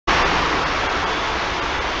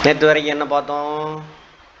நேற்று வரைக்கும் என்ன பார்த்தோம்?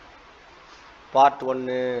 பார்ட்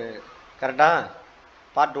 1 கரெக்டா?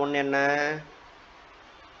 பார்ட் 1 என்ன?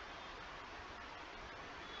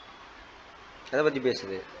 எதை பற்றி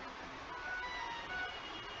பேசுது?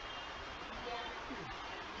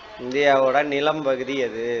 இந்தியாவோட நிலம் பகுதி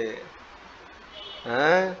எது,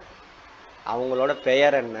 அவங்களோட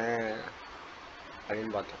பெயர் என்ன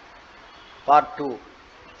அப்படின்னு பார்த்தோம். பார்ட் 2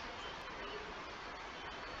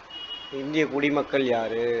 இந்திய குடிமக்கள்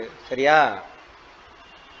யாரு, சரியா?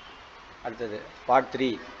 அடுத்தது பார்ட் 3.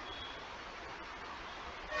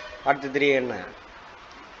 பார்ட் 3 என்ன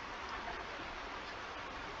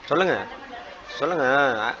சொல்லுங்க சொல்லுங்க.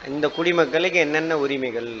 இந்த குடிமக்களுக்கு என்னென்ன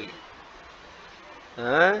உரிமைகள்?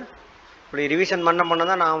 இப்படி ரிவிஷன் பண்ண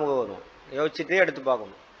தான் ஞாபகம் வரும். யோசிச்சுட்டே எடுத்து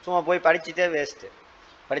பார்க்கணும். சும்மா போய் படிச்சுட்டே வேஸ்ட்டு.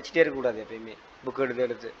 படிச்சுட்டே இருக்கக்கூடாது. எப்பயுமே புக்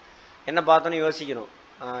எடுத்து என்ன பார்த்தோன்னு யோசிக்கணும்.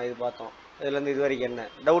 இது பார்த்தோம், இதுலேருந்து இது வரைக்கும் என்ன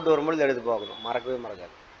டவுட் வரும்போது எடுத்து பார்க்கணும். மறக்கவே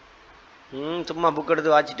மறக்காது. சும்மா புக்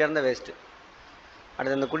எடுத்து வாசிச்சிட்டே இருந்தால் வேஸ்ட்டு.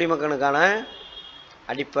 அடுத்து இந்த குடிமக்களுக்கான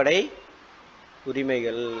அடிப்படை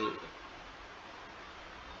உரிமைகள்.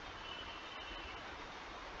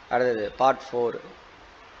 அடுத்தது பார்ட் 4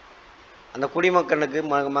 அந்த குடிமக்களுக்கு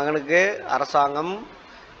மகனுக்கு அரசாங்கம்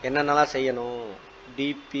என்னென்னலாம் செய்யணும்.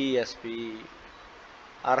 டிபிஎஸ்பி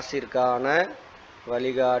அரசிற்கான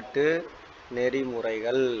வழிகாட்டு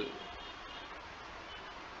நெறிமுறைகள்.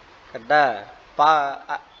 கரெக்டா?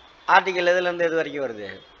 ஆர்டிக்கல் எதுலேருந்து எது வரைக்கும் வருது?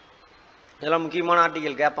 இதெல்லாம் முக்கியமான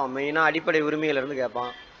ஆர்டிக்கல் கேட்பான். மெயினாக அடிப்படை உரிமையிலேருந்து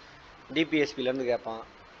கேட்பான், டிபிஎஸ்பிலேருந்து கேட்பான்.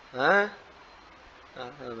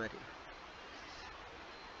 அது மாதிரி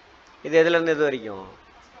இது எதுலேருந்து எது வரைக்கும்?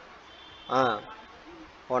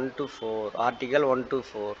 1 to 4 ஆர்டிக்கல் 1 to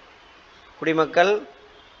 4 குடிமக்கள்.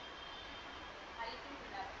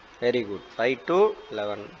 Very good. 5 to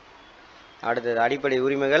 11. அடுத்தது அடிப்படை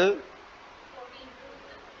உரிமைகள்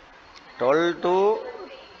 12 to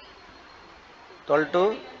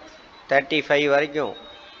 35 வரைக்கும்.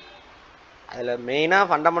 அதில் மெயினாக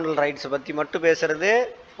ஃபண்டமெண்டல் ரைட்ஸை பற்றி மட்டும் பேசுறது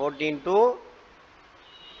 14 to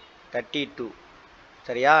 32.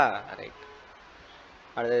 சரியா? ரைட்.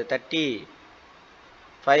 அடுத்தது 36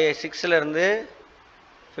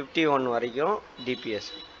 51 வரைக்கும்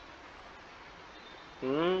டிபிஎஸ்பி.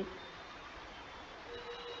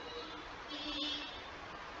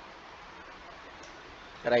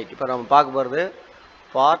 ரைட். இப்போ நம்ம பார்க்க போகிறது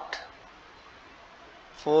பார்ட்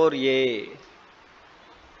 4A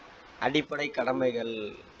அடிப்படை கடமைகள்.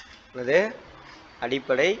 என்னது?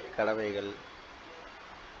 அடிப்படை கடமைகள்.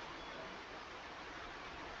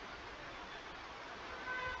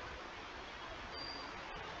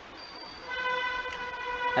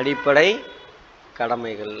 அடிப்படை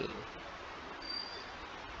கடமைகள்.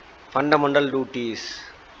 Fundamental duties.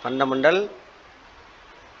 ஃபண்டமெண்டல்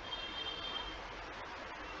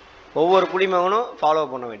ஒவ்வொரு குடிமகனும் ஃபாலோ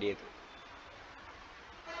பண்ண வேண்டியது.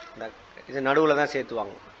 இது நடுவில் தான்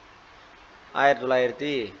சேர்த்துவாங்க.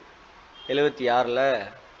 1976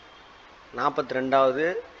 42வது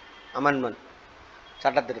அமெண்ட்மெண்ட்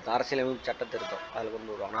சட்டத்திருத்தம், அரசியலமைப்பு சட்டத்திருத்தம் அதில்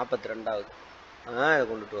கொண்டு வருவாங்க. 42வது இதை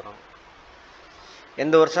கொண்டுட்டு வரோம்.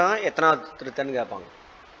 எந்த வருஷம் எத்தனாவது திருத்தன்னு கேட்பாங்க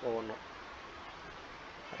ஒவ்வொன்றும்.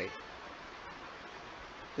 ரைட்.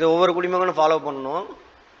 இது ஒவ்வொரு குடிமகனும் ஃபாலோ பண்ணணும்.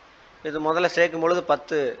 இது முதல்ல சேர்க்கும் பொழுது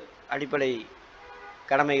 10 அடிப்படை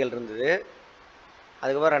கடமைகள் இருந்தது.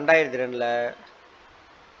 அதுக்கப்புறம் 2002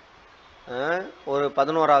 ஒரு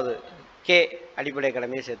 11வது கே அடிப்படை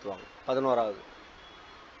கடமையை சேர்த்துவாங்க. 11வது.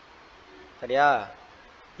 சரியா?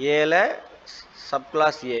 ஏல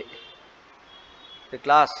சப்கிளாஸ் ஏ. இது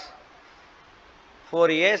கிளாஸ்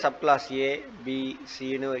 4A சப்கிளாஸ் ஏ பி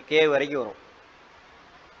சின்னு கே வரைக்கும் வரும்.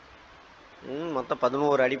 மொத்தம்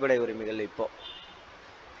 11 அடிப்படை உரிமைகள். இப்போ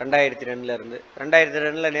 2002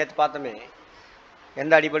 2002 நேற்று பார்த்தோமே,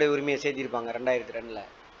 எந்த அடிப்படை உரிமையை சேர்த்திருப்பாங்க 2002?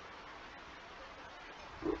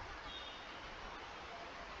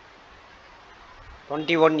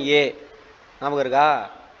 21A ஞாபகம் இருக்கா?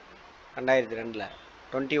 2002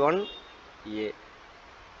 21A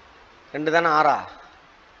 2 தானே 6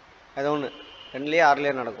 அது ஒன்று 2லயே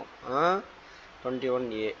 6லயே நடக்கும்.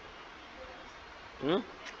 21A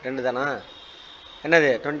 2 தானா? என்னது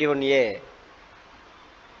 21A?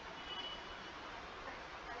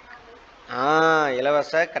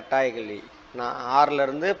 இலவச கட்டாய கல்வி.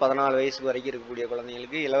 6லேருந்து 14 வயசுக்கு வரைக்கும் இருக்கக்கூடிய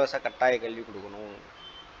குழந்தைங்களுக்கு இலவச கட்டாய கல்வி கொடுக்கணும்.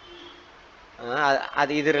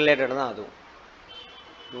 அது இது ரிலேட்டட் தான் அதுவும்.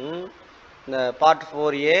 இந்த பார்ட்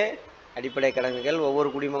 4A அடிப்படை கடமைகள் ஒவ்வொரு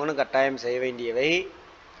குடிமகனும் கட்டாயம் செய்ய வேண்டியவை.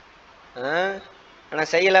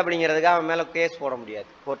 ஆனால் செய்யலை அப்படிங்கிறதுக்காக அவன் மேலே கேஸ் போட முடியாது.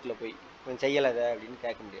 கோர்ட்டில் போய் அவன் செய்யலை அதை அப்படின்னு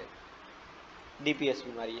கேட்க முடியாது.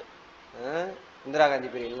 டிபிஎஸ்பி மாதிரியே இந்திரா காந்தி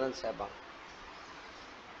பீரியடில் தான் சேர்ப்பாங்க.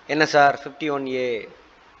 என்ன சார்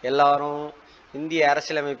 51A எல்லாரும் இந்திய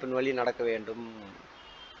அரசியலமைப்பின் வழி நடக்க வேண்டும்.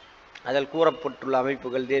 அதில் கூறப்பட்டுள்ள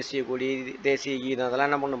அமைப்புகள், தேசிய கொடி, தேசிய கீதம், அதெல்லாம்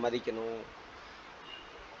என்ன பண்ணணும், மதிக்கணும்.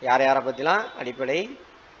 யாரை பற்றிலாம் அடிப்படை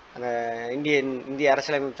அந்த இந்திய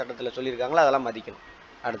அரசியலமைப்பு சட்டத்தில் சொல்லியிருக்காங்களோ அதெல்லாம் மதிக்கணும்.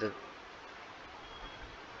 அடுத்தது,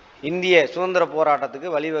 இந்திய சுதந்திர போராட்டத்துக்கு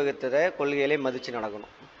வழிவகுத்த கொள்கைகளை மதித்து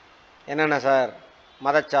நடக்கணும். என்னென்ன சார்?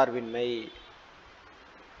 மதச்சார்பின்மை,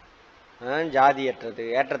 ஜாதியற்றது,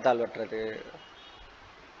 ஏற்றத்தாழ்வற்றது,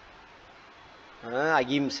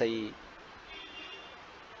 அகிம்சை,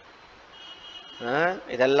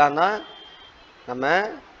 இதெல்லாம் தான் நம்ம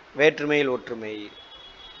வேற்றுமையில் ஒற்றுமை.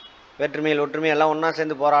 வேற்றுமையில் ஒற்றுமை எல்லாம் ஒன்றா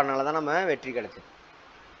சேர்ந்து போராடினால தான் நம்ம வெற்றி கிடைச்சது.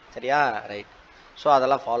 சரியா? ரைட். ஸோ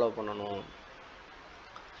அதெல்லாம் ஃபாலோ பண்ணணும்.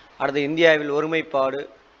 அடுத்து, இந்தியாவில் ஒருமைப்பாடு.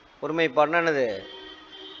 ஒருமைப்பாடுனா என்னது?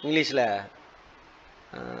 இங்கிலீஷில்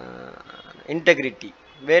இன்டெகிரிட்டி.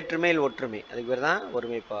 வேற்றுமையில் ஒற்றுமை, அதுக்கு பேர் தான்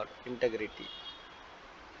ஒருமைப்பாடு, இன்டெகிரிட்டி.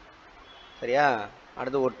 சரியா?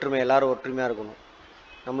 அடுத்து, ஒற்றுமை, எல்லாரும் ஒற்றுமையாக இருக்கணும்.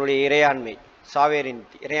 நம்மளுடைய இறையாண்மை,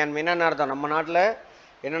 சாவேரின்ட்டி. இறையாண்மைன்னா என்ன அர்த்தம்? நம்ம நாட்டில்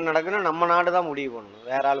என்ன நடக்குன்னு நம்ம நாடு தான் முடிவு பண்ணணும்,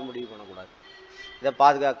 வேற ஆள் முடிவு பண்ணக்கூடாது. இதை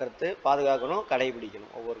பாதுகாக்கணும்,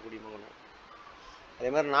 கடைபிடிக்கணும் ஒவ்வொரு குடிமகனும். அதே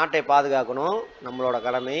மாதிரி நாட்டை பாதுகாக்கணும், நம்மளோட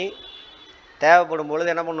கடமை. தேவைப்படும்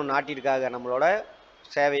பொழுது என்ன பண்ணணும், நாட்டிற்காக நம்மளோட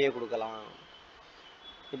சேவையை கொடுக்கலாம்.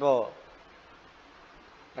 இப்போது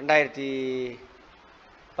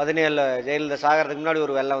 2017 ஜெயலலிதா சாகிறதுக்கு முன்னாடி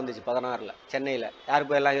ஒரு வெள்ளம் வந்துச்சு 16 சென்னையில். யார்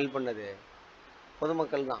போய் எல்லாம் ஹெல்ப் பண்ணது?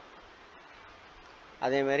 பொதுமக்கள் தான்.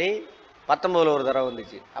 அதேமாரி 19 ஒரு தடவை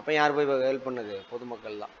வந்துச்சு, அப்போ யார் போய் ஹெல்ப் பண்ணது?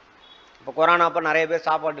 பொதுமக்கள் தான். இப்போ கொரோனா அப்போ நிறைய பேர்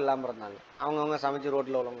சாப்பாடு இல்லாமல் இருந்தாங்க, அவங்கவுங்க சமைச்சு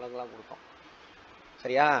ரோட்டில் உள்ளவங்களுக்கெல்லாம் கொடுத்தோம்.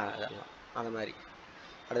 சரியா? அதெல்லாம் அந்த மாதிரி.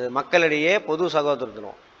 அடுத்து, மக்களிடையே பொது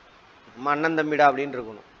சகோதரத்துவம், நம்ம அண்ணன் தம்பிடா அப்படின்னு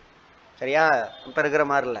இருக்கணும். சரியா? இப்போ இருக்கிற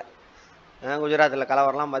மாதிரி இல்லை. குஜராத்தில்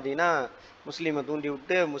கலவரம்லாம் பார்த்தீங்கன்னா முஸ்லீமை தூண்டி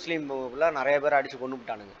விட்டு முஸ்லீம் ஃபுல்லாக நிறைய பேர் அடித்து கொண்டு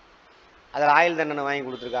விட்டானுங்க. அதில் ஆயுள் தண்டனை வாங்கி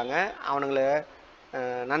கொடுத்துருக்காங்க. அவனுங்களை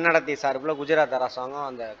நன்னடத்தை சார்பில் குஜராத் அரசாங்கம்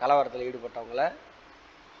அந்த கலவரத்தில் ஈடுபட்டவங்கள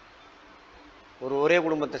ஒரே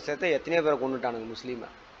குடும்பத்தை சேர்த்து எத்தனையோ பேரை கொண்டுட்டானுங்க முஸ்லீமை.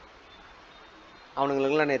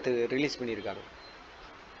 அவனுங்களுக்கெல்லாம் நேற்று ரிலீஸ் பண்ணியிருக்காங்க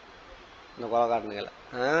இந்த கொலைகாரனுங்களை.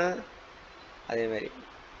 அதேமாரி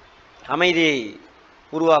அமைதியை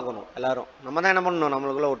உருவாக்கணும். எல்லாரும் நம்ம தான் என்ன பண்ணணும்,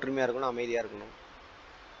 நம்மளுக்குள்ள ஒற்றுமையாக இருக்கணும், அமைதியாக இருக்கணும்.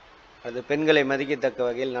 அது பெண்களை மதிக்கத்தக்க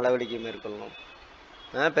வகையில் நடவடிக்கை மேற்கொள்ளணும்.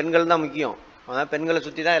 பெண்கள் தான் முக்கியம். பெண்களை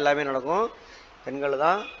சுற்றி தான் எல்லாமே நடக்கும். பெண்கள்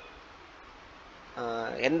தான்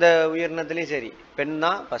எந்த உயிரினத்துலேயும் சரி, பெண்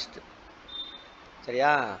தான் ஃபஸ்ட்டு.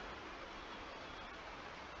 சரியா?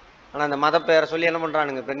 ஆனால் அந்த மத பெயரை சொல்லி என்ன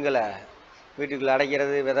பண்ணுறானுங்க, பெண்களை வீட்டுக்குள்ளே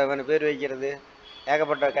அடைக்கிறது, விதவன்னு பேர் வைக்கிறது,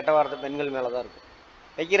 ஏகப்பட்ட கெட்ட வார்த்தை பெண்கள் மேலே தான் இருக்கும்.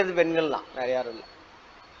 வைக்கிறது பெண்கள் தான், வேறு யாரும் இல்லை.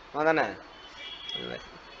 தானே?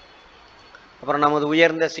 அப்புறம் நமது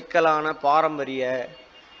உயர்ந்த சிக்கலான பாரம்பரிய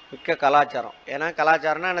மிக்க கலாச்சாரம். ஏன்னா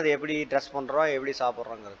கலாச்சாரம்னா என்னது? எப்படி ட்ரெஸ் பண்ணுறோம், எப்படி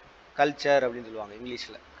சாப்பிட்றோங்கிறது கல்ச்சர் அப்படின்னு சொல்லுவாங்க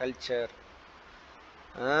இங்கிலீஷில். கல்ச்சர்,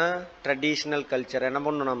 ட்ரெடிஷ்னல் கல்ச்சர் என்ன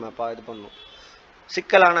பண்ணணும், நம்ம இப்போ இது பண்ணணும்.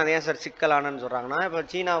 சிக்கலான, அது ஏன் சார் சிக்கலானன்னு சொல்கிறாங்கன்னா, இப்போ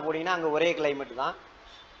சீனா போனீங்கன்னா அங்கே ஒரே கிளைமேட் தான்,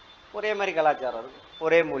 ஒரே மாதிரி கலாச்சாரம் இருக்கும்,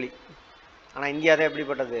 ஒரே மொழி. ஆனால் இந்தியா தான்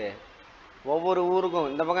எப்படிப்பட்டது? ஒவ்வொரு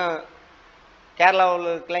ஊருக்கும், இந்த பக்கம்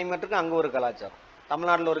கேரளாவில் கிளைமேட்டுக்கு அங்கே ஒரு கலாச்சாரம்,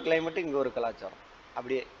 தமிழ்நாட்டில் ஒரு கிளைமேட்டு, இங்கே ஒரு கலாச்சாரம்.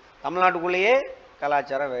 அப்படியே தமிழ்நாட்டுக்குள்ளேயே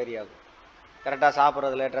கலாச்சாரம் வேரி ஆகும். கரெக்டாக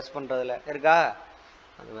சாப்பிட்றதுல, ட்ரெஸ் பண்ணுறதுல இருக்கா?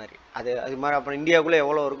 அந்த மாதிரி அது மாதிரி. அப்புறம் இந்தியாவுக்குள்ளே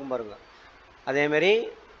எவ்வளோ இருக்கும் பாருங்க. அதேமாரி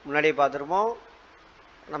முன்னாடியே பார்த்துருப்போம்,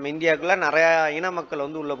 நம்ம இந்தியாவுக்குள்ளே நிறையா இன மக்கள்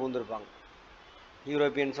வந்து உள்ளே பூந்துருப்பாங்க.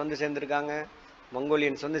 யூரோப்பியன்ஸ் வந்து சேர்ந்துருக்காங்க,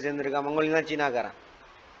 மங்கோலியன்ஸ் வந்து சேர்ந்துருக்காங்க. மங்கோலியன் தான் சீனாக்காரன்.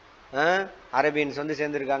 அரேபியன்ஸ் வந்து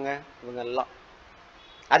சேர்ந்துருக்காங்க. இவங்க எல்லாம்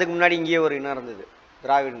அதுக்கு முன்னாடி இங்கேயே ஒரு இனம் இருந்தது,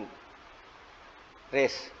 திராவிடன்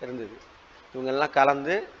ரேஸ் இருந்தது. இவங்கெல்லாம்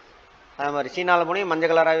கலந்து அது மாதிரி. சீனாவில் போனீங்கன்னா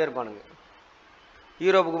மஞ்சள் கலராகவே இருப்பானுங்க,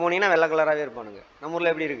 யூரோப்புக்கு போனீங்கன்னா வெள்ளை கலராகவே இருப்பானுங்க. நம்ம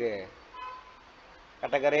ஊரில் எப்படி இருக்குது?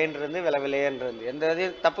 கட்டக்கரைன்றது, விலை விலையன்றது. எந்த இது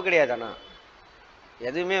தப்பு கிடையாது. ஆனால்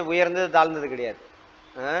எதுவுமே உயர்ந்தது தாழ்ந்தது கிடையாது.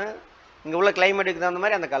 இங்கே உள்ள கிளைமேட்டுக்கு தகுந்த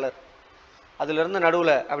மாதிரி அந்த கலர், அதுலேருந்து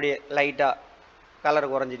நடுவில் அப்படியே லைட்டாக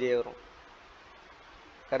கலர் குறைஞ்சிட்டே வரும்.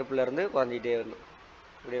 கருப்புலேருந்து குறைஞ்சிட்டே வரணும்,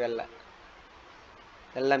 இப்படி வெள்ளை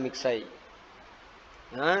எல்லாம் மிக்ஸ் ஆகி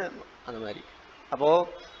அந்த மாதிரி. அப்போது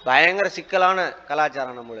பயங்கர சிக்கலான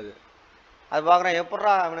கலாச்சாரம் நம்மளுக்கு. அது பார்க்குறோம்,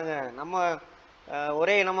 எப்பட்றா அவனுங்க நம்ம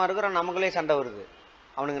ஒரே இனமாக இருக்கிறோம், நமக்குள்ளே சண்டை வருது.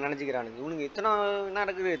 அவனுங்க நினச்சிக்கிறானுங்க, இவனுங்க இத்தனை என்ன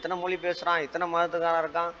இருக்குது, இத்தனை மொழி பேசுகிறான், இத்தனை மதத்துக்காரன்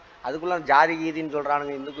இருக்கான், அதுக்குள்ளே ஜாதி கீதின்னு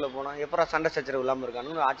சொல்கிறானுங்க. இந்துக்குள்ளே போனால் எப்பட்றா சண்டை சச்சரவு இல்லாமல்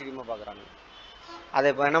இருக்கானுன்னு ஆச்சரியமாக பார்க்குறானுங்க. அதை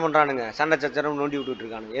இப்போ என்ன பண்ணுறானுங்க, சண்டை சச்சரவு நோண்டி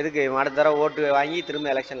விட்டுட்ருக்கானுங்க. எதுக்கு? இவன் அடுத்த தடவை ஓட்டு வாங்கி திரும்ப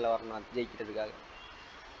எலெக்ஷனில் வரணும் ஜெயிக்கிறதுக்காக.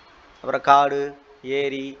 அப்புறம் காடு,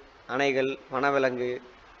 ஏரி, அணைகள், வனவிலங்கு,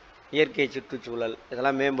 இயற்கை சுற்றுச்சூழல்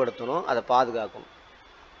இதெல்லாம் மேம்படுத்தணும், அதை பாதுகாக்கணும்.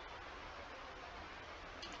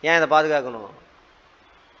 ஏன் இதை பாதுகாக்கணும்?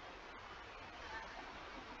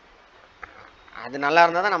 அது நல்லா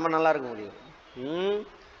இருந்தால் தான் நம்ம நல்லா இருக்க முடியும்.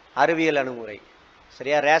 அறிவியல் அணுகுமுறை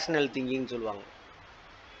சரியா, ரேஷனல் திங்கிங் சொல்லுவாங்க.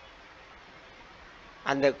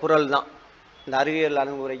 அந்த குறள் தான் இந்த அறிவியல்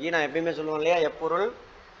அணுகுமுறைக்கு. நான் எப்பயுமே சொல்லுவேன் இல்லையா, எப்பொருள்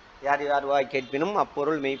யார் யார் வாய் கேட்பினும்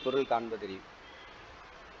அப்பொருள் மெய்ப்பொருள் காண்பதறிவு.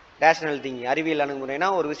 ரேஷனல் திங்கிங் அறிவியல் அணுகுமுறைனா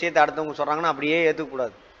ஒரு விஷயத்தை அடுத்தவங்க சொல்கிறாங்கன்னா அப்படியே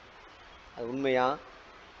ஏற்றுக்கக்கூடாது. அது உண்மையா,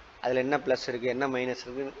 அதில் என்ன ப்ளஸ் இருக்குது என்ன மைனஸ்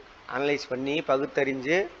இருக்குது அனலைஸ் பண்ணி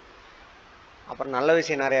பகுத்தறிஞ்சு அப்புறம் நல்ல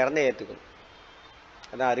விஷயம் நிறையா இருந்தால் ஏற்றுக்கணும்.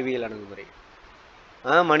 அதுதான் அறிவியல் அணுகுமுறை.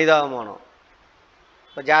 மனிதாபிமானம்.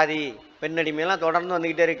 இப்போ ஜாதி பெண்ணடிமையெல்லாம் தொடர்ந்து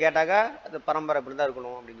வந்துக்கிட்டே இருக்கு, கேட்டாக்கா அது பரம்பரை இப்படி தான்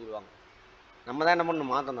இருக்கணும் அப்படின்னு சொல்லுவாங்க. நம்ம தான் என்ன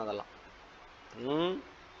பண்ணணும், மாற்றணும் அதெல்லாம்.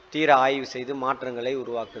 தீர ஆய்வு செய்து மாற்றங்களை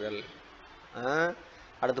உருவாக்குதல்.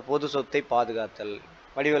 அடுத்து பொது சொத்தை பாதுகாத்தல்.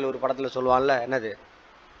 வடிவேல் ஒரு படத்தில் சொல்லுவான்ல, என்னது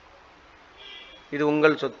இது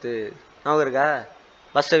உங்கள் சொத்து, நமக்கு இருக்கா?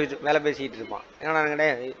 பஸ்ஸை வேலை பேசிக்கிட்டு இருப்பான், என்னடா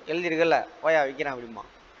கிடையாது எழுதியிருக்கல ஓயா விற்கிறேன் அப்படிமா.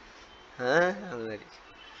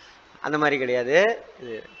 அந்த மாதிரி கிடையாது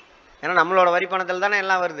இது. ஏன்னா நம்மளோட வரி பணத்தில் தானே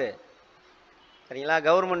எல்லாம் வருது சரிங்களா.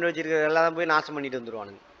 கவர்மெண்ட் வச்சிருக்கிற எல்லாம் தான் போய் நாசம் பண்ணிட்டு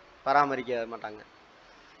வந்துடுவானுங்க, பராமரிக்க மாட்டாங்க.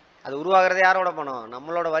 அது உருவாகிறது யாரோட பணம்?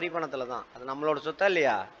 நம்மளோட வரி பணத்தில் தான். அது நம்மளோட சொத்தா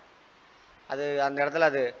இல்லையா? அது அந்த இடத்துல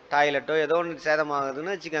அது டாய்லெட்டோ ஏதோ ஒன்று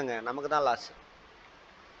சேதமாகுதுன்னு வச்சுக்கோங்க, நமக்கு தான் லாஸ்.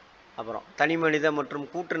 அப்புறம் தனி மனித மற்றும்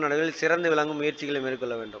கூட்டு நடுவில் சிறந்து விளங்கும் முயற்சிகளை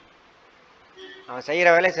மேற்கொள்ள வேண்டும். அவன் செய்கிற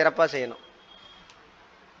வேலையை சிறப்பாக செய்யணும்.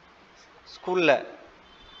 ஸ்கூலில்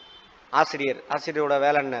ஆசிரியரோட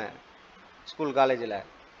வேலை என்ன? ஸ்கூல் காலேஜில்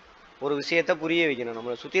ஒரு விஷயத்தை புரிய வைக்கணும்.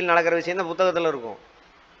 நம்மளை சுற்றியில் நடக்கிற விஷயம் தான் புத்தகத்தில் இருக்கும்.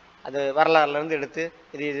 அது வரலாறுலேருந்து எடுத்து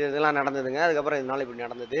இது இதெல்லாம் நடந்ததுங்க, அதுக்கப்புறம் இதனால இப்படி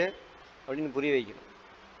நடந்தது அப்படின்னு புரிய வைக்கணும்.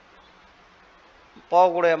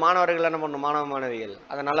 போகக்கூடிய மாணவர்கள் என்ன பண்ணணும், மாணவ மாணவிகள்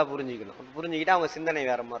அதை நல்லா புரிஞ்சுக்கணும். புரிஞ்சுக்கிட்டு அவங்க சிந்தனை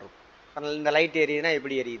வேறு மாதிரி இருக்கும். அதனால் இந்த லைட் எரியுதுன்னா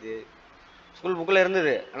எப்படி எரியுது, ஸ்கூல் புக்கில்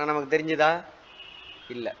இருந்தது ஆனால் நமக்கு தெரிஞ்சுதா?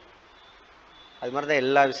 இல்லை. அது மாதிரி தான்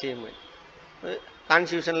எல்லா விஷயமும்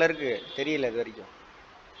கான்ஸ்டியூஷனில் இருக்குது, தெரியல இது வரைக்கும்.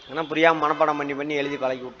 ஆனால் புரியாமல் மனப்பாடம் பண்ணி எழுதி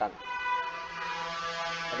பழக்கி விட்டாங்க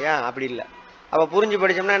சரியா. அப்படி இல்லை. அப்போ புரிஞ்சு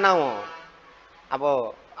படித்தோம்னா என்ன ஆகும்?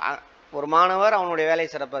 அப்போது ஒரு மாணவர் அவனுடைய வேலையை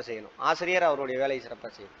சிறப்பாக செய்யணும், ஆசிரியர் அவருடைய வேலையை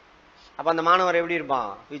சிறப்பாக செய்யணும். அப்போ அந்த மாணவர் எப்படி இருப்பான்?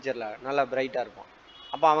 ஃபியூச்சரில் நல்லா பிரைட்டாக இருப்பான்.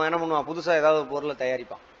 அப்போ அவன் என்ன பண்ணுவான்? புதுசாக ஏதாவது பொருளை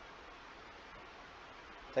தயாரிப்பான்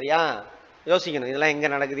சரியா. யோசிக்கணும், இதெல்லாம் எங்கே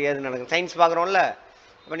நடக்குது ஏது நடக்குது. சயின்ஸ் பார்க்குறோம்ல,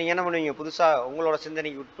 அப்போ நீங்கள் என்ன பண்ணுவீங்க? புதுசாக உங்களோட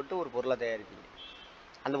சிந்தனைக்கு உட்பட்டு ஒரு பொருளை தயாரிப்பீங்க.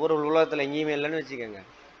 அந்த பொருள் உலகத்தில் எங்கேயுமே இல்லைன்னு வச்சுக்கோங்க,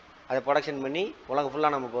 அதை ப்ரொடக்ஷன் பண்ணி உலகம்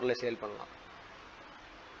ஃபுல்லாக நம்ம பொருளை சேல் பண்ணலாம்.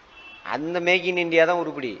 அந்த மேக் இன் இண்டியா தான்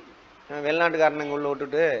உருப்படி. வெளிநாட்டுக்காரனுங்க உள்ள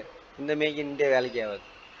விட்டுட்டு இந்த மேக் இன் இண்டியா வேலைக்கு ஆகாது.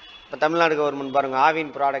 இப்போ தமிழ்நாடு கவர்மெண்ட் பாருங்கள்,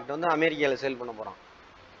 ஆவின் ப்ராடக்ட் வந்து அமெரிக்காவில் சேல் பண்ண போகிறான்.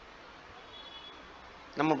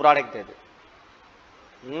 நம்ம ப்ராடக்ட் அது.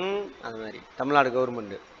 அது மாதிரி தமிழ்நாடு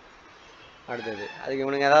கவர்மெண்ட்டு. அடுத்தது அதுக்கு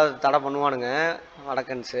இவனுங்க ஏதாவது தடை பண்ணுவானுங்க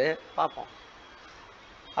வடக்கன்ஸு, பார்ப்போம்.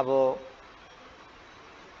 அப்போது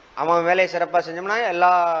அவன் வேலையை சிறப்பாக செஞ்சோம்னா எல்லா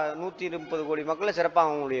 130 கோடி மக்களும் சிறப்பாக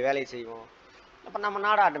அவங்களுடைய வேலையை செய்வோம். அப்போ நம்ம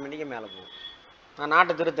நாடு ஆட்டோமேட்டிக்காக மேலே போகும். நான்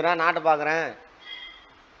நாட்டை திருத்துறேன், நாட்டை பார்க்குறேன்,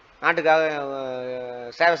 நாட்டுக்காக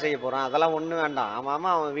சேவை செய்ய போகிறான், அதெல்லாம் ஒன்றும் வேண்டாம்.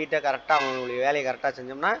 அவன் வீட்டை கரெக்டாக அவங்களுடைய வேலையை கரெக்டாக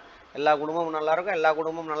செஞ்சோம்னா எல்லா குடும்பமும் நல்லாயிருக்கும். எல்லா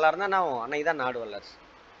குடும்பமும் நல்லா இருந்தால் நான் அன்னைக்கு தான் நாடு வல்லரசு.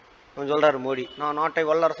 அவன் சொல்கிறார் மோடி, நான் நாட்டை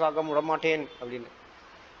வல்லரசாக்க விடமாட்டேன் அப்படின்னு.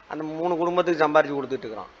 அந்த 3 குடும்பத்துக்கு சம்பாரித்து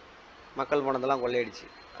கொடுத்துட்டுருக்குறான், மக்கள் பணத்தெல்லாம் கொள்ளையடிச்சு.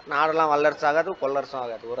 நாடெல்லாம் வல்லரசு ஆகாது, கொல்லரசும்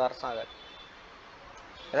ஆகாது, ஒரு அரசும் ஆகாது.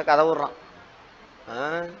 ஏதோ கதை விட்றான்.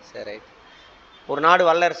 சரி, ஒரு நாடு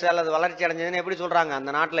வல்லரசு அல்லது வளர்ச்சி அடைஞ்சதுன்னு எப்படி சொல்கிறாங்க?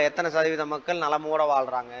 அந்த நாட்டில் எத்தனை சதவீத மக்கள் நலமோட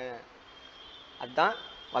வாழ்கிறாங்க, அதுதான்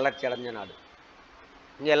வளர்ச்சி அடைஞ்ச நாடு.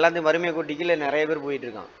 இங்கே எல்லாத்தையும் வறுமை கூட்டிக்கல நிறைய பேர்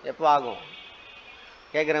போயிட்டுருக்கான். எப்போ ஆகும்?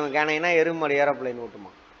 கேட்குறவங்க கேனீங்கன்னா எருமாடி ஏரோப்ளைன்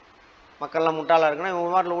விட்டுமா. மக்கள்லாம் முட்டாளாக இருக்குன்னா இவங்க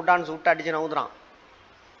வாட்டில் விட்டான்னு விட்டு அடிச்சு நவுதுறான்.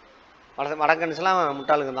 வடக்கன்ஸ்லாம்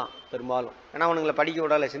முட்டாளுங்க தான் பெரும்பாலும். ஏன்னா அவனுங்களை படிக்க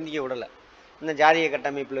விடலை, சிந்திக்க விடலை. இந்த ஜாதிய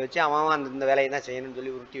கட்டமைப்பில் வச்சு அவன் அந்த வேலையை தான் செய்யணும்னு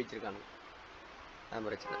சொல்லி உருட்டி வச்சுருக்கானுங்க. அதான்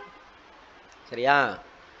பிரச்சனை சரியா.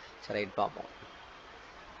 சரி, பார்ப்போம்.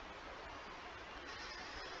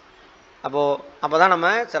 அப்போ தான் நம்ம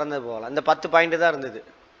சிறந்தது போகலாம். இந்த 10 பாயிண்ட்டு தான் இருந்தது.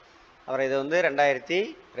 அப்புறம் இதை வந்து 2002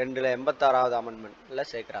 86வது அமெண்ட்மெண்ட்டில்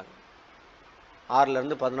சேர்க்குறாங்க.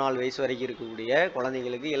 6லேருந்து 14 வயசு வரைக்கும் இருக்கக்கூடிய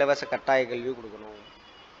குழந்தைங்களுக்கு இலவச கட்டாய கல்வி கொடுக்கணும்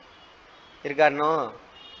இருக்காருனோ.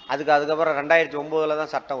 அதுக்கப்புறம் 2009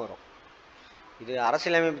 தான் சட்டம் வரும். இது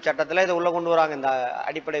அரசியலமைப்பு சட்டத்தில் இதை உள்ளே கொண்டு வராங்க, இந்த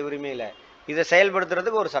அடிப்படை உரிமையில். இதை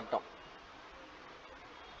செயல்படுத்துறதுக்கு ஒரு சட்டம்,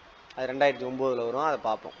 அது 2009 வரும். அதை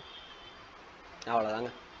பார்ப்போம்.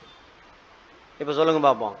 அவ்வளோதாங்க. இப்போ சொல்லுங்கள்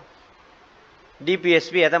பார்ப்போம்,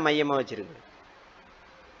 டிபிஎஸ்பி எதை மையமாக வச்சுருக்கு?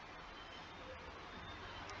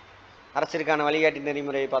 அரசிற்கான வழிகாட்டி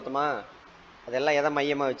நெறிமுறையை பார்த்தோமா, அதெல்லாம் எதை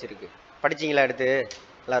மையமாக வச்சுருக்கு? படிச்சிங்களா எடுத்து?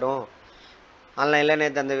 எல்லோரும் ஆன்லைனில்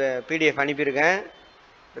நேற்று அந்த பிடிஎஃப் அனுப்பியிருக்கேன்,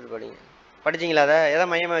 இது படிங்க. படிச்சிங்களா? அதை எதை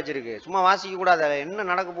மையமாக வச்சுருக்கு? சும்மா வாசிக்கக்கூடாது, அதில் என்ன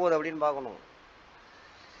நடக்க போகுது அப்படின்னு பார்க்கணும்.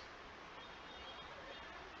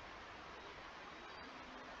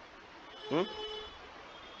 ம்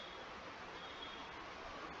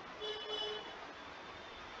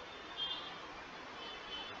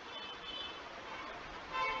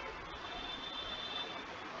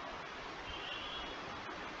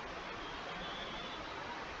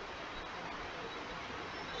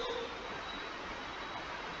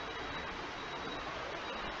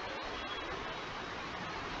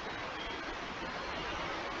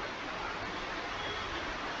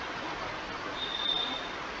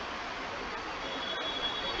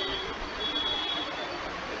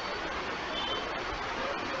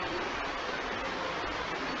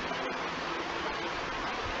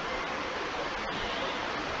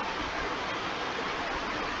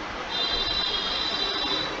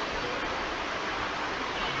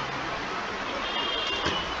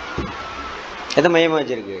எதை மையமாக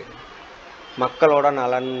வச்சுருக்கு? மக்களோட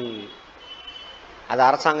நலன். அதை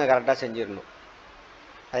அரசாங்கம் கரெக்டாக செஞ்சிடணும்.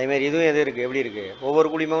 அதேமாதிரி இதுவும் எது இருக்குது, எப்படி இருக்குது, ஒவ்வொரு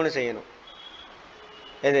குடிமகனும் செய்யணும்.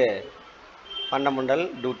 எது ஃபண்டமெண்டல்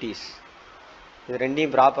டியூட்டிஸ். இது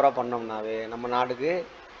ரெண்டையும் ப்ராப்பராக பண்ணோம்னாவே நம்ம நாட்டுக்கு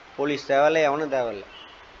போலீஸ் தேவையில்லை, எவனும் தேவையில்லை.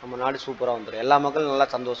 நம்ம நாடு சூப்பராக வந்துடும், எல்லா மக்களும் நல்லா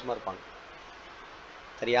சந்தோஷமாக இருப்பாங்க.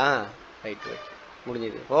 சரியா? ரைட்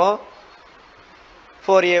முடிஞ்சது. இப்போது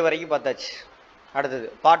 4A வரைக்கும் பார்த்தாச்சு. அடுத்தது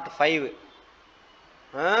பார்ட் 5.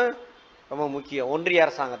 ரொம்ப முக்கியம், ஒன்றிய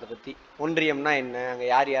அரசாங்கத்தை பற்றி. ஒன்றியம்னா என்ன, அங்கே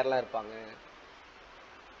யார் யாரெல்லாம் இருப்பாங்க,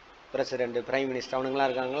 பிரசிடெண்ட், பிரைம் மினிஸ்டர் அவனுங்களாம்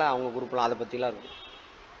இருக்காங்களா, அவங்க குரூப்லாம், அதை பற்றிலாம் இருக்கும்.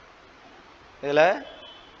 இதில்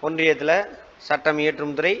ஒன்றியத்தில் சட்டம்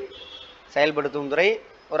இயற்றும் துறை, செயல்படுத்தும் துறை,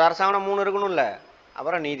 ஒரு அரசாங்கம் 3 இருக்கணும்ல.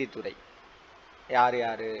 அப்புறம் நீதித்துறை. யார்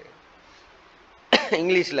யார்?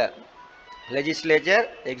 இங்கிலீஷில் லெஜிஸ்லேச்சர்,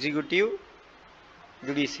 எக்ஸிக்யூட்டிவ்,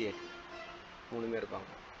 ஜுடிஷியரி, 3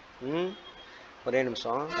 இருப்பாங்க. ஒரே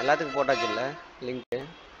நிமிஷம், எல்லாத்துக்கும் போட்டாச்சு இல்லை லிங்க்கு?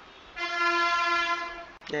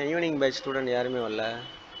 ஏன் ஈவினிங் பேட்ச் ஸ்டூடெண்ட் யாருமே வரல?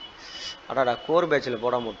 அடாடா, கோர் பேட்சில்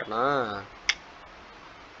போடாம விட்டேனா?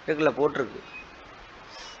 இருக்குல்ல, போட்டிருக்கு.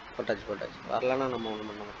 போட்டாச்சு. வரலன்னா நம்ம ஒன்று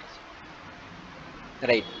பண்ண மாட்டோம்.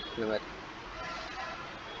 ரைட், இந்த மாதிரி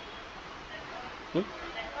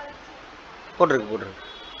போட்டிருக்கு.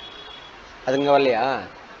 அது இங்கே வரலையா?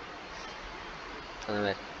 அந்த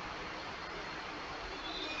மாதிரி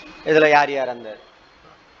இதில் யார் யார் அந்த.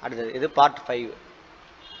 அடுத்தது இது பார்ட் 5.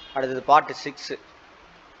 அடுத்தது பார்ட் 6.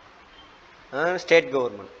 State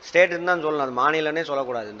government. ஸ்டேட்டுன்னு தான் சொல்லணும், அது மாநிலன்னே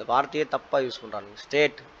சொல்லக்கூடாது. இந்த வார்த்தையே தப்பாக யூஸ் பண்ணுறாங்க.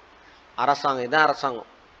 ஸ்டேட் அரசாங்கம், இதுதான் அரசாங்கம்.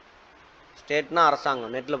 ஸ்டேட்னா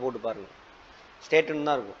அரசாங்கம், நெட்டில் போட்டு பாருங்கள், ஸ்டேட்டுன்னு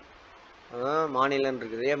தான் இருக்கும். மாநிலன்னு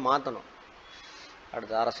இருக்குது, இதே மாற்றணும்.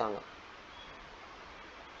 அடுத்து அரசாங்கம்.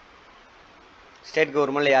 ஸ்டேட்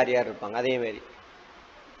கவர்மெண்ட்டில் யார் யார் இருப்பாங்க? அதேமாரி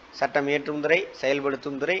சட்டம் இயற்றும் துறை,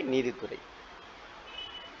 செயல்படுத்தும் துறை, நீதித்துறை.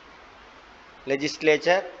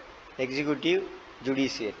 Legislature, executive,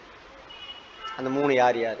 judiciary. அந்த 3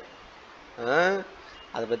 யார் யார்,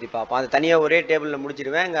 அதை பற்றி பார்ப்போம். அது தனியாக ஒரே டேபிளில்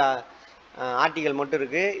முடிச்சிடுவேன். இங்கே ஆர்டிக்கல் மட்டும்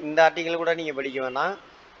இருக்குது. இந்த ஆர்டிக்கல் கூட நீங்கள் படிக்க வேணாம்,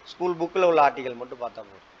 ஸ்கூல் புக்கில் உள்ள ஆர்டிக்கல் மட்டும் பார்த்தா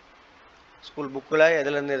போதும். ஸ்கூல் புக்கில்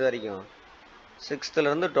எதுலேருந்து இது வரைக்கும்,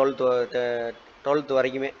 6th-லேருந்து 12th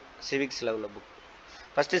வரைக்குமே சிவிக்ஸில் உள்ள புக்.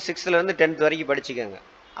 ஃபஸ்ட்டு 6th-லேருந்து 10th வரைக்கும் படிச்சுக்கோங்க.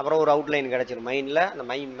 அப்புறம் ஒரு அவுட்லைன் கிடச்சிடும் மைண்டில், அந்த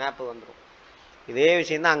மைண்ட் மேப்பு வந்துடும். இதே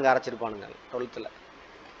விஷயந்தான் அங்கே அரைச்சிருப்பானுங்க 12th.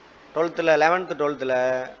 11th 12th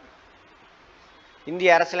இந்திய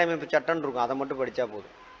அரசியலமைப்பு சட்டம்னு இருக்கும், அதை மட்டும் படித்தா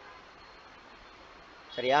போதும்.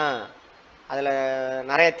 சரியா? அதில்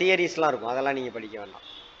நிறைய தியரிஸ்லாம் இருக்கும், அதெல்லாம் நீங்கள் படிக்க வேண்டாம்.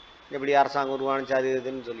 எப்படி அரசாங்கம் உருவானுச்சு அது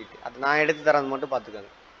இதுன்னு சொல்லிட்டு, அது நான் எடுத்து தரது மட்டும்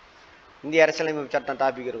பார்த்துக்கோங்க. இந்திய அரசியலமைப்பு சட்டம்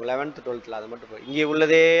டாபிக் இருக்கும் 11th 12th, அது மட்டும் இங்கே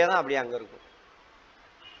உள்ளதே தான் அப்படியே அங்கே இருக்கும்.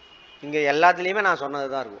 இங்கே எல்லாத்துலேயுமே நான் சொன்னது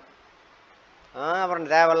தான் இருக்கும். அப்புறம்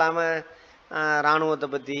தேவையில்லாமல் இராணுவத்தை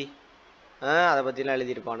பற்றி அதை பற்றிலாம்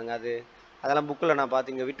எழுதியிருப்பானுங்க. அதெல்லாம் புக்கில் நான்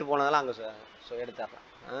பார்த்து இங்கே விட்டு போனதெல்லாம் அங்கே எடுத்துட்றேன்.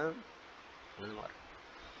 அந்த மாதிரி.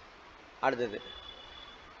 அடுத்தது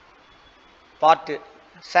பார்ட்டு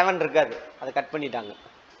 7 இருக்காது, அதை கட் பண்ணிட்டாங்க.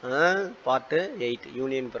 பார்ட்டு 8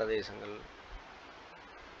 யூனியன் பிரதேசங்கள்.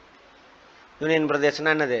 யூனியன்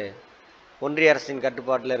பிரதேசம்னா என்னது? ஒன்றிய அரசின்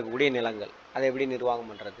கட்டுப்பாட்டில் இருக்கக்கூடிய நிலங்கள். அதை எப்படி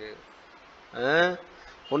நிர்வாகம் பண்ணுறது?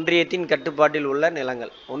 ஒன்றியத்தின் கட்டுப்பாட்டில் உள்ள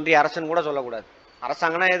நிலங்கள். ஒன்றிய அரசன் கூட சொல்லக்கூடாது,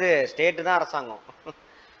 அரசாங்கம்னா எது? ஸ்டேட்டு தான் அரசாங்கம்.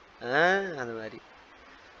 அந்த மாதிரி.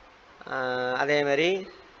 அதே மாதிரி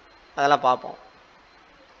அதெல்லாம் பார்ப்போம்.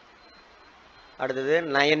 அடுத்தது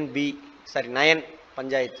 9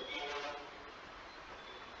 பஞ்சாயத்து.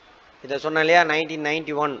 இதை சொன்ன இல்லையா,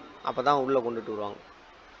 1991 அப்போ தான் உள்ளே கொண்டுட்டு வருவாங்க.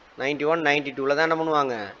 91 92 தான் என்ன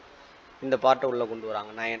பண்ணுவாங்க, இந்த பார்ட்டை உள்ளே கொண்டு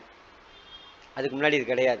வராங்க. 9 அதுக்கு முன்னாடி இது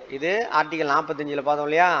கிடையாது. இது ஆர்டிகல் 45 பார்த்தோம்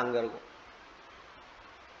இல்லையா, அங்கே இருக்கும்.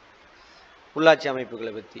 உள்ளாட்சி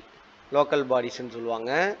அமைப்புகளை பற்றி லோக்கல் பாடிஸ்ன்னு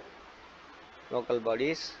சொல்லுவாங்க. லோக்கல்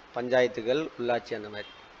பாடிஸ், பஞ்சாயத்துகள், உள்ளாட்சி, அந்த மாதிரி.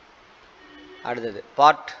 அடுத்தது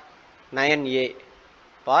பார்ட் 9A.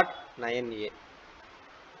 பார்ட் 9A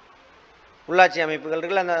உள்ளாட்சி அமைப்புகள்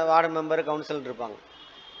இருக்குல்ல, அந்த வார்டு மெம்பர், கவுன்சிலர் இருப்பாங்க.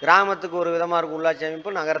 கிராமத்துக்கு ஒரு விதமாக இருக்கும் உள்ளாட்சி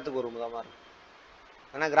அமைப்பு, நகரத்துக்கு ஒரு விதமாக இருக்கும்.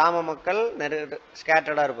 ஏன்னா கிராம மக்கள்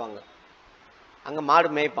ஸ்கேட்டர்டாக இருப்பாங்க. அங்கே மாடு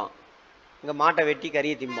மேய்ப்பான், இங்கே மாட்டை வெட்டி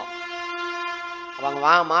கறியை திம்பான். அப்போ அங்கே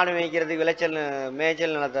மாடு மேய்க்கிறதுக்கு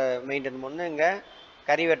மேய்ச்சல் நிலத்தை மெயின்டைன் பண்ணு, இங்கே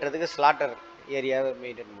கறி வெட்டுறதுக்கு ஸ்லாட்டர் ஏரியாவை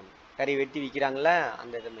மெயின்டைன் பண்ணு. கறி வெட்டி விற்கிறாங்கள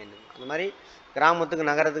அந்த இதை மெயின்டைன். அந்த மாதிரி கிராமத்துக்கு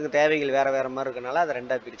நகரத்துக்கு தேவைகள் வேறு வேறு மாதிரி இருக்கனால அதை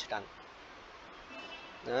ரெண்டாக பிரிச்சுட்டாங்க.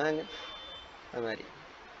 அது மாதிரி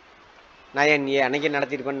 9A அன்னைக்கு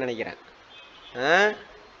நடத்திருப்பேன்னு நினைக்கிறேன்.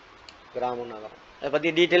 கிராமம் நகரம் அதை பற்றி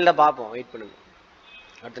டீட்டெயிலாக பார்ப்போம், வெயிட் பண்ணுங்க.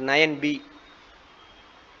 அடுத்து 9B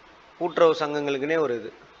கூட்டுறவு சங்கங்களுக்குன்னே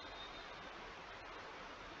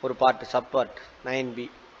ஒரு part, sub part 9B.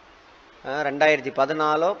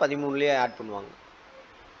 2014-13 add பண்ணுவாங்க.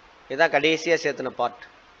 இதுதான் கடைசியாக சேர்த்துன பார்ட்.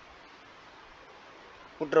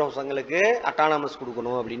 கூட்டுறவு சங்கங்களுக்கு அட்டானமஸ்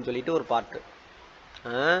கொடுக்கணும் அப்படின்னு சொல்லிட்டு ஒரு பார்ட்டு.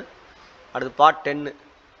 அடுத்து பார்ட் 10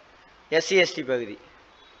 SC/ST பகுதி.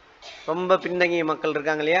 ரொம்ப பின்தங்கிய மக்கள்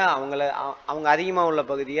இருக்காங்க இல்லையா, அவங்க அதிகமாக உள்ள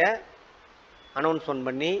பகுதியை அனௌன்ஸ்மெண்ட்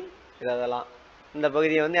பண்ணி இதெல்லாம் இந்த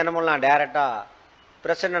பகுதியை வந்து என்ன பண்ணலாம், டைரெக்டாக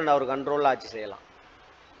பிரசிடென்ட் அவர் கண்ட்ரோலில் ஆட்சி செய்யலாம்.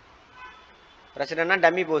 பிரசிடென்ட்னா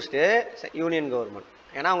டம்மி போஸ்ட்டு, யூனியன் கவர்மெண்ட்.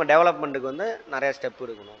 ஏன்னா அவங்க டெவலப்மெண்ட்டுக்கு வந்து நிறைய ஸ்டெப்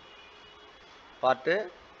எடுக்கணும். பார்ட்டு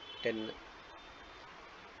 10.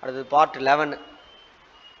 அடுத்தது part 11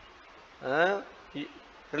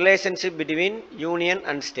 relationship between union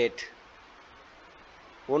and state.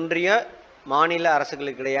 ஒன்றிய மாநில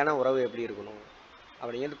அரசுகளுக்கு இடையான உறவு எப்படி இருக்கணும்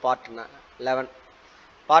அப்படிங்கிறது பார்ட் 11.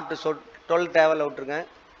 பார்ட் 12 தேவையில்ல விட்டுருங்க,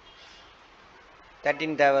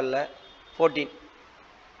 13 தேவையில்ல, 14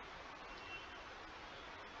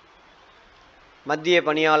 மத்திய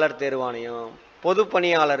பணியாளர் தேர்வாணையம், பொது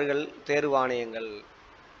பணியாளர்கள் தேர்வாணையங்கள்.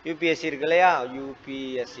 யூபிஎஸ்சி இருக்கு இல்லையா,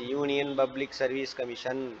 UPSC union public service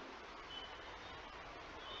commission.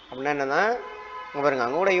 அப்படின்னா என்னன்னா, பாருங்க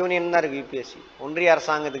அங்கே கூட யூனியன் தான் இருக்குது. யூபிஎஸ்சி ஒன்றிய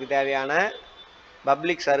அரசாங்கத்துக்கு தேவையான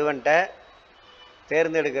பப்ளிக் சர்வெண்ட்டை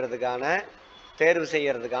தேர்ந்தெடுக்கிறதுக்கான, தேர்வு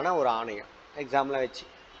செய்கிறதுக்கான ஒரு ஆணையம். எக்ஸாம்பிளாக வச்சு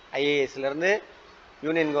ஐஏஎஸ்லேருந்து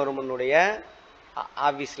யூனியன் கவர்மெண்ட்டுடைய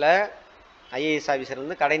ஆஃபீஸில் ஐஏஎஸ்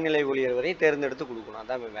ஆஃபீஸர்லேருந்து கடைநிலை ஊழியர் வரை தேர்ந்தெடுத்து கொடுக்கணும்.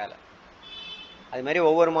 அதான் வேலை. அது மாதிரி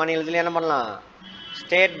ஒவ்வொரு மாநிலத்திலையும் என்ன பண்ணலாம்,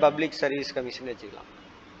 ஸ்டேட் பப்ளிக் சர்வீஸ் கமிஷன் வச்சுக்கலாம்.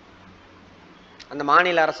 அந்த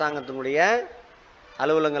மாநில அரசாங்கத்தினுடைய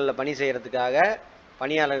அலுவலகங்களில் பணி செய்கிறதுக்காக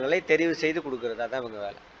பணியாளர்களை தெரிவு செய்து கொடுக்கறது, அதான் இவங்க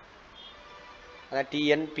வேலை. அதான்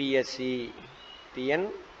TNPSC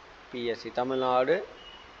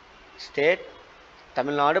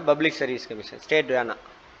Tamil Nadu public service commission. State வேணாம்,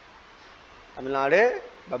 தமிழ்நாடு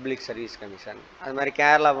பப்ளிக் சர்வீஸ் கமிஷன். அது மாதிரி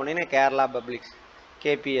கேரளா போனீங்கன்னா கேரளா பப்ளிக்,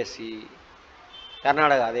 கேபிஎஸ்சி.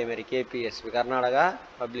 கர்நாடகா அதேமாதிரி KPSC, Karnataka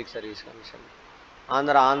public service commission.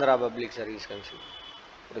 Andhra public service commission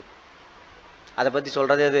இருக்கு. அதை பற்றி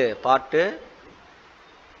சொல்கிறது எது, பார்ட்டு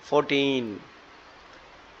 14.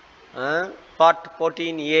 பார்ட்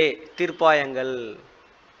 14A தீர்ப்பாயங்கள்,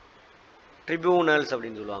 ட்ரிபியூனல்ஸ்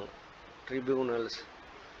அப்படின்னு சொல்லுவாங்க. ட்ரிபியூனல்ஸ்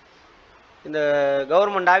இந்த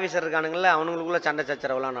கவர்மெண்ட் ஆஃபீஸர் இருக்கானுங்கள, அவனுங்களுக்குள்ள சண்டை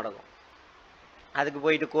சச்சரவெல்லாம் நடக்கும். அதுக்கு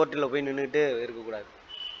போயிட்டு கோர்ட்டில் போய் நின்றுட்டு இருக்கக்கூடாது.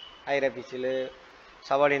 ஹையர் ஆஃபீஸில்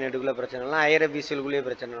சபார்டினேட்டுக்குள்ளே பிரச்சனைலாம் ஹையர் ஆஃபீஸுக்குள்ளேயே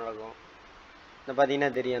பிரச்சனை நடக்கும். இந்த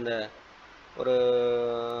பார்த்தீங்கன்னா தெரியும், அந்த ஒரு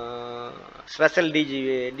ஸ்பெஷல்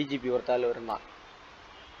டிஜிபி ஒருத்தாள் இருந்தான்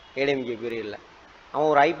ஏடிஎம்கே பீரியடில். அவன்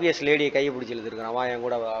ஒரு ஐபிஎஸ் லேடியை கையை பிடிச்சி எழுதிருக்கான், வா என்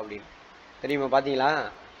கூட வா அப்படின்னு. தெரியுமா, பார்த்தீங்களா?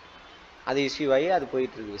 அது இஷ்யூ ஆகி அது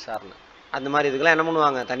போயிட்டுருக்கு விசாரணை. அந்த மாதிரி இதுக்கெல்லாம் என்ன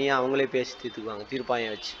பண்ணுவாங்க, தனியாக அவங்களே பேசி தீர்த்துக்குவாங்க,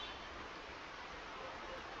 தீர்ப்பாயம் வச்சு.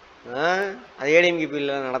 அது ஏடிஎம்கே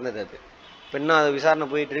பீரியடில் நடந்தது. அது இப்போ இன்னும் அது விசாரணை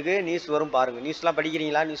போயிட்டுருக்கு. நியூஸ் வரும் பாருங்கள். நியூஸ்லாம்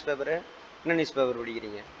படிக்கிறீங்களா? நியூஸ் பேப்பரு என்ன நியூஸ் பேப்பர்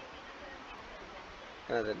படிக்கிறீங்க?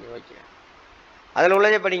 ஓகே, அதில்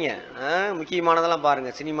உள்ளதே படிங்க. முக்கியமானதெல்லாம்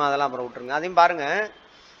பாருங்கள். சினிமா அதெல்லாம் அப்புறம் விட்டுருங்க, அதையும் பாருங்கள்.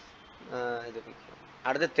 இது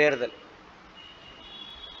அடுத்து தேர்தல்.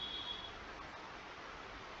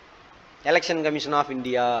 Election commission of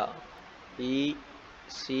India,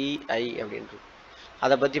 ECI அப்படின்ட்டு,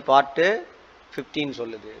 அதை பற்றி பார்ட்டு 15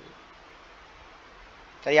 சொல்லுது.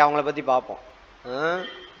 சரி, அவங்கள பற்றி பார்ப்போம்.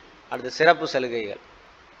 அடுத்து சிறப்பு சலுகைகள்,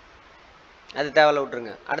 அது தேவையில்ல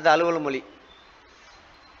விட்டுருங்க. அடுத்து அலுவல் மொழி.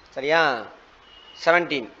 சரியா,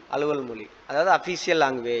 17 அலுவல் மொழி, அதாவது அஃபீஷியல்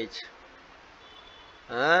லாங்குவேஜ்.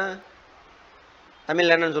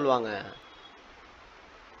 தமிழில் என்னன்னு சொல்லுவாங்க?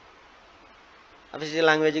 அஃபீஷியல்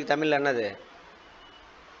லாங்குவேஜுக்கு தமிழில் என்னது?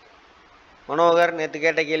 மனோகர் நேற்று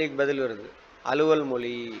கேட்ட கேள்விக்கு பதில் வருது. அலுவல்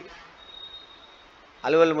மொழி.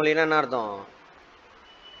 அலுவல் மொழின்னா என்ன அர்த்தம்?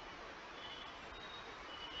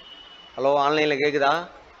 ஹலோ, ஆன்லைனில் கேட்குதா?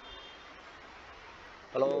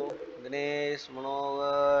 Hello, Dinesh,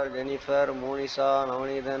 Manohar, Jennifer, Monisha,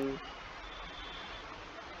 Navaneethan.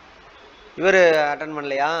 இவர் அட்டன்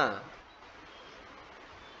பண்ணலையா?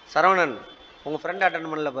 சரவணன், உங்கள் ஃப்ரெண்ட்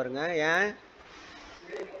அட்டன் பண்ணல பாருங்க. ஏன்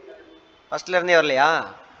ஃபர்ஸ்ட்ல இருந்தே வரலையா?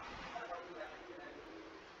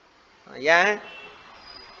 ஏன்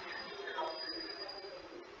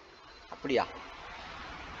அப்படியா?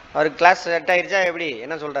 அவருக்கு கிளாஸ் செட் ஆயிடுச்சா? எப்படி,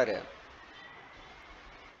 என்ன சொல்றாரு?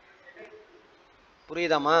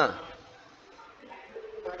 புரியுதாமா?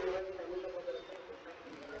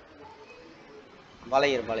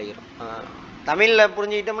 பழகிரும். தமிழில்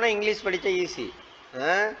புரிஞ்சுக்கிட்டோம்னா இங்கிலீஷ் படித்தா ஈஸி.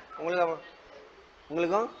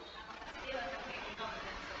 உங்களுக்கும்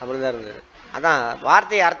அப்படிதான் இருந்தது. அதான்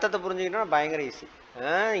வார்த்தை அர்த்தத்தை புரிஞ்சுக்கிட்டோம்னா பயங்கர ஈஸி.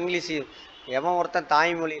 இங்கிலீஷ் எவன் ஒருத்தன்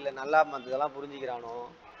தாய்மொழியில் நல்லா மற்றதெல்லாம் புரிஞ்சுக்கிறானோ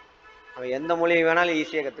அவன் எந்த மொழியை வேணாலும்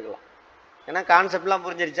ஈஸியாக கற்றுக்கலாம். ஏன்னா கான்செப்ட்லாம்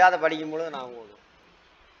புரிஞ்சிருச்சா, அதை படிக்கும்பொழுது நான் போதும்.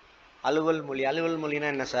 அலுவல் மொழி. அலுவல் மொழினா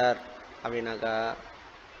என்ன சார் அப்படின்னாக்கா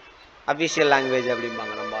அஃபிஷியல் லாங்குவேஜ்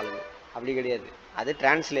அப்படிம்பாங்க நம்ம ஆளுங்க. அப்படி கிடையாது, அது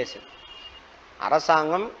டிரான்ஸ்லேஷன்.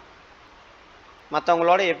 அரசாங்கம்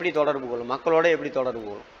மற்றவங்களோட எப்படி தொடர்பு கொள்ளும், மக்களோட எப்படி தொடர்பு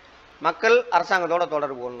கொள்ளும், மக்கள் அரசாங்கத்தோட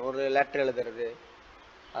தொடர்பு கொள்ளணும், ஒரு லெட்டர் எழுதுறது,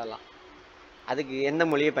 அதெல்லாம் அதுக்கு எந்த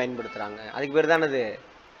மொழியை பயன்படுத்துகிறாங்க, அதுக்கு பேர் தானது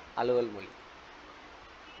அலுவல் மொழி.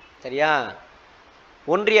 சரியா?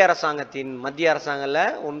 ஒன்றிய அரசாங்கத்தின், மத்திய அரசாங்கம்ல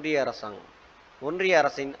ஒன்றிய அரசாங்கம், ஒன்றிய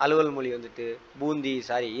அரசின் அலுவல் மொழி வந்துட்டு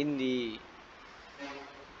ஹிந்தி,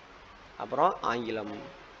 அப்புறம் ஆங்கிலம்.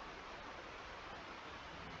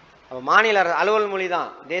 அப்போ மாநில அலுவல் மொழி தான்.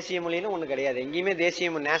 தேசிய மொழின்னு ஒன்று கிடையாது. எங்கேயுமே தேசிய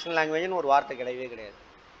நேஷனல் லாங்குவேஜ்னு ஒரு வார்த்தை கிடையவே கிடையாது.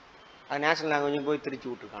 அது நேஷனல் லாங்குவேஜ் போய் திரிச்சு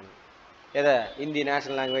விட்டுருக்காங்க. எதை ஹிந்தி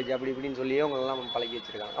நேஷனல் லாங்குவேஜ் அப்படி இப்படின்னு சொல்லியே உங்களெல்லாம் பழகி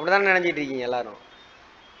வச்சிருக்காங்க. அப்படி தானே நினைச்சிட்டு இருக்கீங்க எல்லாரும்.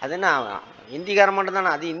 அது என்ன, ஹிந்திக்காரன் மட்டும்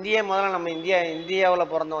தானே அது. இந்தியே முதல்ல நம்ம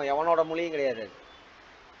இந்தியாவில் பிறந்தோம், எவனோட மொழியும் கிடையாது. அது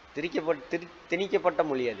திணிக்கப்பட்ட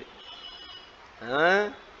மொழி அது.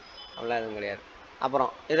 அவ்வளோ எதுவும் கிடையாது.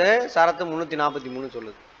 அப்புறம் இது சரத்து 343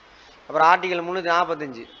 சொல்லுது. அப்புறம் ஆர்டிகல்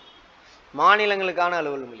 345 மாநிலங்களுக்கான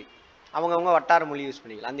அலுவல் மொழி. அவங்கவுங்க வட்டார மொழி யூஸ்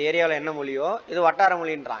பண்ணிக்கலாம். அந்த ஏரியாவில் என்ன மொழியோ இது வட்டார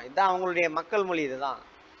மொழின்றான். இதுதான் அவங்களுடைய மக்கள் மொழி, இதுதான்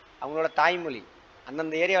அவங்களோட தாய்மொழி.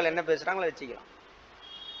 அந்தந்த ஏரியாவில் என்ன பேசுகிறாங்களோ வச்சுக்கலாம்.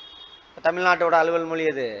 தமிழ்நாட்டோட அலுவல் மொழி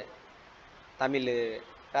எது? தமிழ்.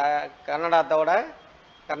 கர்நாடகத்தோட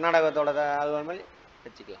அலுவல் மொழி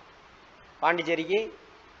வச்சுக்கலாம். பாண்டிச்சேரிக்கு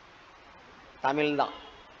தமிழ் தான்.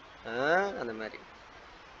 அந்த மாதிரி.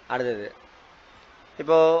 அடுத்தது,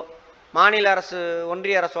 இப்போ மாநில அரசு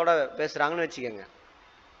ஒன்றிய அரசோட பேசுகிறாங்கன்னு வச்சுக்கோங்க.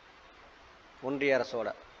 ஒன்றிய அரசோட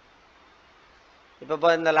இப்போ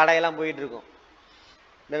இந்த லடையெல்லாம் போயிட்டு இருக்கும்.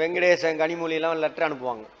 இந்த வெங்கடேசன் கனிமொழியெல்லாம் லெட்டர்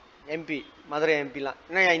அனுப்புவாங்க. எம்பி, மதுரை எம்பிலாம்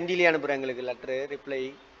என்ன ஹிந்திலேயே அனுப்புகிறேன் எங்களுக்கு லெட்ரு ரிப்ளை.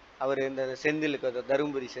 அவர் இந்த செந்திலுக்கு,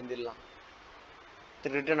 தருமபுரி செந்தில்லாம்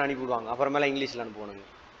ரிட்டர்ன் அனுப்பிவிடுவாங்க. அப்புறமேல இங்கிலீஷில் அனுப்புவானுங்க.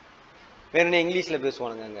 வேணும்னே இங்கிலீஷில்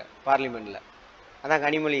பேசுவானுங்க அங்கே பார்லிமெண்ட்டில். அதான்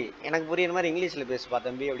கனிமொழி எனக்கு புரியுற மாதிரி இங்கிலீஷில் பேசுப்பா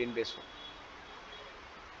தம்பி அப்படின்னு பேசுவோம்.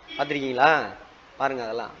 பார்த்துருக்கீங்களா? பாருங்கள்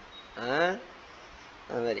அதெல்லாம்.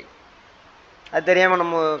 அது மாதிரி அது தெரியாமல்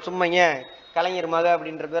நம்ம சும்மா ஏன் கலைஞர் மக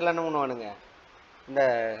அப்படின்ற பேரில் என்ன பண்ணுவானுங்க, இந்த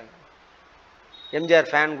எம்ஜிஆர்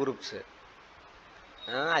ஃபேன் குரூப்ஸு.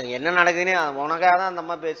 அது என்ன நடக்குதுன்னு உனக்காக தான் அந்த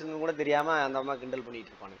அம்மா பேசுதுன்னு கூட தெரியாமல் அந்த அம்மா கிண்டல்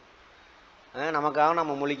பண்ணிகிட்டு இருப்பானுங்க. நமக்காக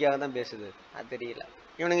நம்ம மொழிக்காக தான் பேசுது, அது தெரியல.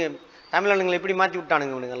 இவனுங்க தமிழனுங்களை எப்படி மாற்றி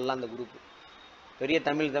விட்டானுங்க இவனுங்க எல்லாம். அந்த குரூப்பு பெரிய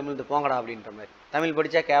தமிழ் போங்கடா அப்படின்ற மாதிரி, தமிழ்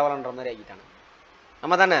படித்தா கேவலன்ற மாதிரி ஆக்கிட்டானுங்க.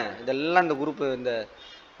 நம்ம தானே இதெல்லாம். இந்த குரூப்பு, இந்த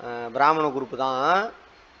பிராமண குரூப்பு தான்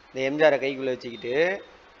இந்த எம்ஜிஆரை கைக்குள்ளே வச்சுக்கிட்டு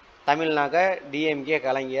தமிழ்னாக்க டிஎம்கே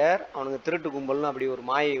கலைஞர் அவனுங்க திருட்டு கும்பல்னு அப்படி ஒரு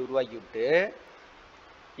மாயை உருவாக்கி விட்டு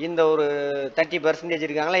இந்த ஒரு 30%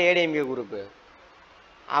 இருக்காங்களா ஏடிஎம்கே குரூப்பு,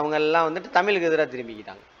 அவங்கெல்லாம் வந்துட்டு தமிழுக்கு எதிராக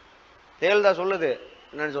திரும்பிக்கிட்டாங்க. ஜெயலலிதா சொல்லுது,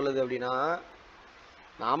 என்னன்னு சொல்லுது அப்படின்னா,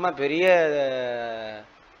 நாம் பெரிய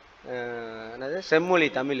என்னது செம்மொழி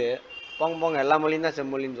தமிழ், போங்க எல்லா மொழியும் தான்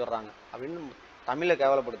செம்மொழின்னு சொல்கிறாங்க அப்படின்னு தமிழை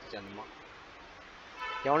கேவலப்படுத்துச்சு அந்தம்மா.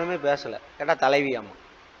 எவனுமே பேசலை. கேட்டால் தலைவி அம்மா.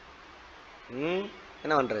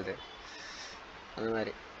 என்ன பண்ணுறது? அந்த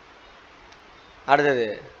மாதிரி. அடுத்தது,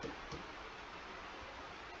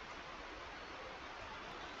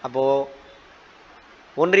 அப்போது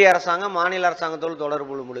ஒன்றிய அரசாங்கம் மாநில அரசாங்கத்தோடு தொடர்பு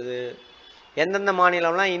கொள்ளும் பொழுது எந்தெந்த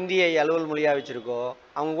மாநிலம்லாம் இந்தியை அலுவல் மொழியாக வச்சுருக்கோ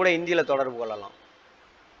அவங்க கூட இந்தியில் தொடர்பு கொள்ளலாம்.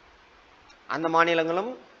 அந்த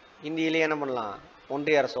மாநிலங்களும் இந்தியிலே என்ன பண்ணலாம்,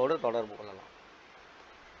 ஒன்றிய அரசோடு தொடர்பு கொள்ளலாம்.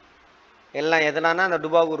 எல்லாம் எதனானா அந்த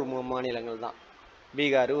டுபாகூர் மாநிலங்கள் தான்.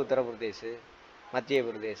 பீகார், உத்தரப்பிரதேஷ், மத்திய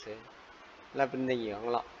பிரதேஷ் எல்லாம் பின்தங்கி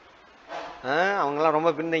அவங்களாம்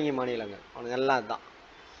ரொம்ப பின்தங்கிய மாநிலங்கள். அவனுங்க எல்லாம் அதுதான்.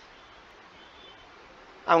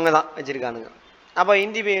 அவங்க தான் வச்சுருக்கானுங்க. அப்போ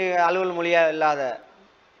ஹிந்தி அலுவல் மொழியாக இல்லாத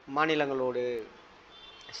மாநிலங்களோடு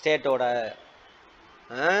ஸ்டேட்டோட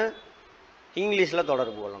இங்கிலீஷில்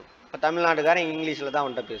தொடர்பு கொள்ளணும். இப்போ தமிழ்நாட்டுக்காரன் இங்கிலீஷில் தான்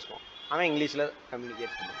அவன்கிட்ட பேசுவான், அவன் இங்கிலீஷில்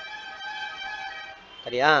கம்யூனிகேட் பண்ணுவான்.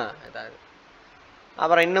 சரியா? ஏதாவது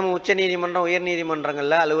அப்புறம் இன்னமும் உச்ச நீதிமன்றம் உயர்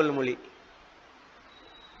நீதிமன்றங்களில் அலுவல் மொழி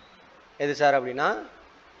எது சார் அப்படின்னா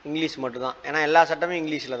இங்கிலீஷ் மட்டும்தான். ஏன்னா எல்லா சட்டமும்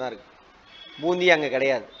இங்கிலீஷில் தான் இருக்குது. பூந்தி அங்கே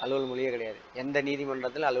கிடையாது, அலுவல் மொழியே கிடையாது. எந்த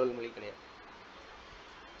நீதிமன்றத்தில் அலுவல் மொழி கிடையாது.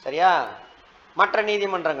 சரியா? மற்ற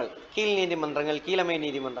நீதிமன்றங்கள் கீழ் நீதிமன்றங்கள், கீழமை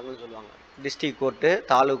நீதிமன்றங்கள் சொல்லுவாங்க. District court,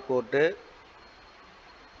 taluk court,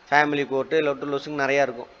 family court, லொட்டு லொசுங்க நிறையா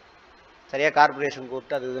இருக்கும். சரியா? கார்பரேஷன்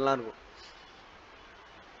கோர்ட்டு, அது இதெல்லாம் இருக்கும்.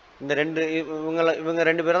 இந்த இவங்க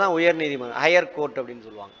ரெண்டு பேரும் தான் உயர் நீதிமன்றம், ஹையர் கோர்ட் அப்படின்னு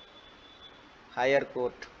சொல்லுவாங்க. ஹையர்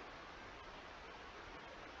கோர்ட்,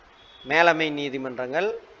 மேலமை நீதிமன்றங்கள்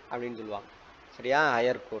அப்படின்னு சொல்லுவாங்க. சரியா?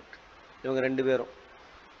 ஹையர் கோர்ட் இவங்க ரெண்டு பேரும்.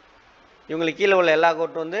 இவங்களுக்கு கீழே உள்ள எல்லா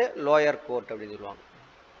கோர்ட்டும் வந்து லோயர் கோர்ட் அப்படின்னு சொல்லுவாங்க,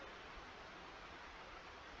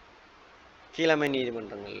 கீழமை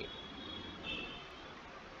நீதிமன்றங்கள்.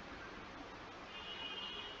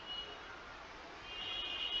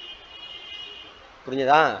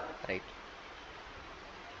 புரிஞ்சதா? ரைட்.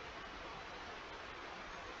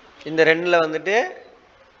 இந்த ரெண்டில் வந்துட்டு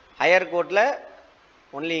ஹையர் கோர்ட்டில்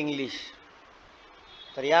ஒன்லி இங்கிலீஷ்.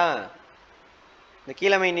 சரியா? இந்த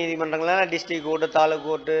கீழமை நீதிமன்றங்கள்லாம் district court, taluk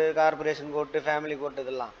court, corporation court, family court,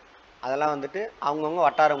 அதெல்லாம் வந்துட்டு அவங்கவுங்க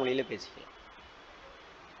வட்டார மொழியில் பேசிக்கலாம்.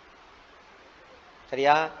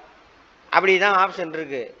 சரியா? அப்படி தான் ஆப்ஷன்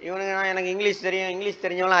இருக்குது. இவனுக்கு எனக்கு இங்கிலீஷ் தெரியும், இங்கிலீஷ்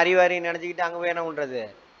தெரிஞ்சவங்களாம் அறிவாரின்னு நினச்சிக்கிட்டு அங்கே போய் என்ன பண்ணுறது?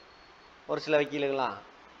 ஒரு சில வக்கீலுங்களாம்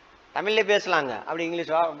தமிழ்லேயே பேசலாங்க, அப்படி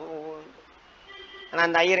இங்கிலீஷ் ஆனால்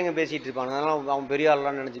அந்த ஐயருங்க பேசிகிட்டு இருப்பானு, அதெல்லாம் அவன் பெரிய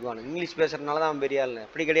ஆள்லாம் நினச்சிக்குவானு. இங்கிலீஷ் பேசுகிறதுனால தான் அவன் பெரிய ஆள்னு.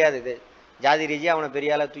 அப்படி கிடையாது. இது ஜாதி ரீதியாக அவனை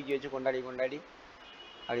பெரிய ஆளாக தூக்கி வச்சு கொண்டாடி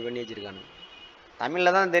அப்படி பண்ணி வச்சுருக்கானு.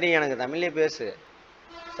 தமிழில் தான் தெரியும் எனக்கு, தமிழ்லேயே பேசு,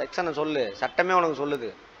 செக்ஷனை சொல்லு, சட்டமே உனக்கு சொல்லுது,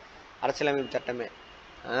 அரசியலமைப்பு சட்டமே.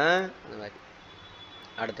 அந்த மாதிரி.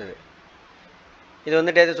 அடுத்தது இது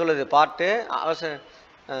வந்துட்டு எது சொல்லுது? பார்ட்டு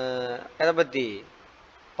எதை பற்றி?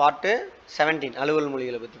 பார்ட்டு 17 அலுவல்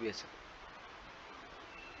மொழிகளை பற்றி பேசு.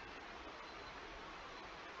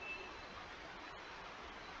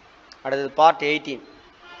 அடுத்தது பார்ட் 18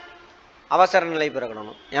 அவசர நிலை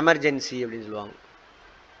பிறக்கணும், எமர்ஜென்சி அப்படின்னு சொல்லுவாங்க.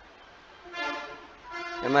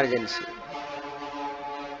 எமர்ஜென்சி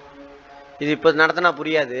இது இப்போ நடத்தினா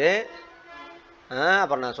புரியாது,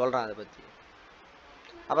 அப்புறம் நான் சொல்கிறேன் அதை பற்றி.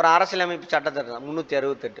 அப்புறம் அரசியலமைப்பு சட்டத்தை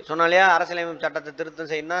 368 சொன்னாலையா? அரசியலமைப்பு சட்டத்தை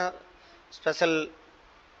திருத்தம் செய்யணும்னா ஸ்பெஷல்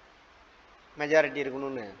மெஜாரிட்டி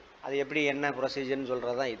இருக்கணும்னு. அது எப்படி, என்ன ப்ரொசீஜர்னு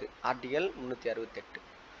சொல்கிறது தான் இது. ஆர்டிகல் 368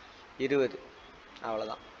 20.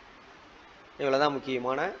 அவ்வளோதான். இவ்வளோதான்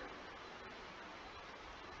முக்கியமான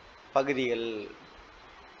பகுதிகள்.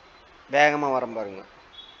 வேகமாக வரம் பாருங்க,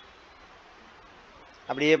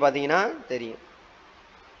 அப்படியே பார்த்தீங்கன்னா தெரியும்.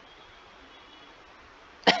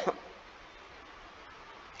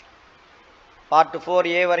 பார்ட்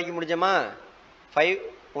 4A வரைக்கும் முடிஞ்சோமா? 5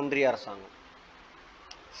 ஒன்றிய அரசாங்கம்,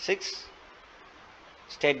 6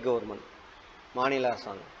 ஸ்டேட் கவர்மெண்ட் மாநில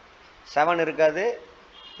அரசாங்கம், 7 இருக்காது,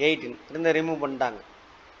 8 இருந்து ரிமூவ் பண்ணிட்டாங்க.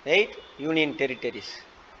 8 யூனியன் டெரிட்டரிஸ்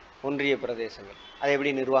ஒன்றிய பிரதேசங்கள், அதை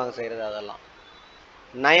எப்படி நிர்வாகம் செய்கிறது அதெல்லாம்.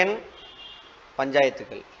 9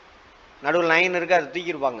 பஞ்சாயத்துக்கள், நடுவில் 9 இருக்குது, அதை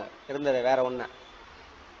தூக்கியிருப்பாங்க இருந்ததை, வேற ஒன்று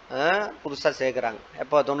புதுசாக சேர்க்குறாங்க.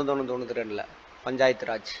 எப்போ? 91-92 பஞ்சாயத்து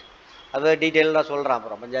ராஜ். அது டீட்டெயிலாக சொல்கிறேன்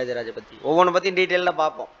அப்புறம் பஞ்சாயத்து ராஜை பற்றி, ஒவ்வொன்றை பற்றியும் டீட்டெயிலாக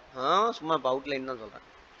பார்ப்போம். சும்மா இப்போ அவுட்லைன் தான் சொல்கிறேன்.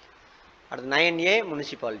 அடுத்து 9A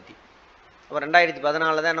முனிசிபாலிட்டி. அப்புறம்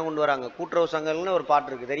 2014 தான் என்ன கொண்டு வராங்க? கூட்டுறவு சங்கங்கள்னு ஒரு பாட்டு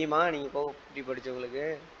இருக்குது, தெரியுமா? நீங்கள் இப்படி படித்தவங்களுக்கு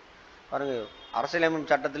பாருங்க,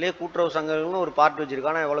 அரசியலமைப்பு சட்டத்திலேயே கூட்டுறவு சங்கங்கள்னு ஒரு பாட்டு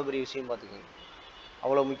வச்சுருக்கானா எவ்வளோ பெரிய விஷயம் பார்த்துக்கோங்க,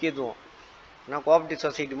 அவ்வளோ முக்கியத்துவம். ஏன்னா கோஆப்ரேட்டிவ்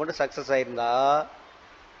சொசைட்டி மட்டும் சக்ஸஸ் ஆகிருந்தா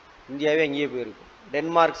இந்தியாவே எங்கேயே போயிருக்கும்.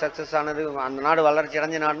 டென்மார்க் சக்ஸஸ் ஆனது, அந்த நாடு வளர்ச்சி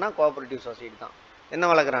அடைஞ்ச நாடுனா கோஆப்ரேட்டிவ் சொசைட்டி தான். என்ன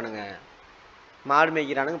வளர்க்குறானுங்க? மாடு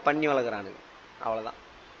மேய்க்கிறானுங்க, பண்ணி வளர்க்குறானுங்க, அவ்வளோதான்.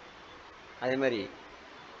 அதே மாதிரி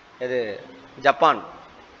இது ஜப்பான்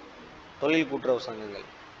தொழில் கூட்டுறவு சங்கங்கள்,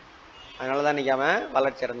 அதனால தான் இன்றைக்கி அவன்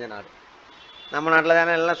வளர்ச்சி அடைஞ்ச நாடு. நம்ம நாட்டில்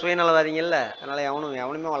தானே எல்லாம் சுயநலவாதிங்கல்ல, அதனால்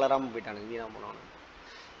எவனுமே வளராமல் போயிட்டானுங்க, வீணாக போனவனு.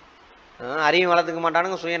 அறிவும் வளர்த்துக்க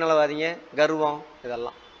மாட்டானுங்க, சுயநலவாதிங்க, கர்வம்,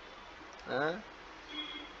 இதெல்லாம்.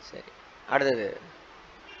 சரி, அடுத்தது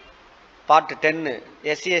பார்ட் 10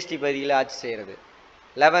 SC/ST பகுதியில் ஆட்சி செய்கிறது.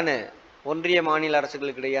 11 ஒன்றிய மாநில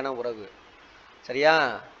அரசுகளுக்கு இடையான உறவு. சரியா?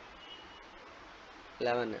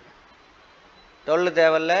 11. 12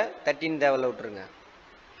 தேவையில்ல, 13 தேவையில்ல, விட்டுருங்க.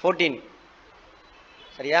 14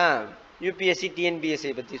 சரியா? UPSC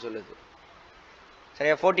TNPSC பற்றி சொல்லுது.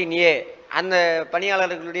 சரியா? 14A அந்த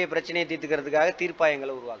பணியாளர்களுடைய பிரச்சனையை தீர்த்துக்கிறதுக்காக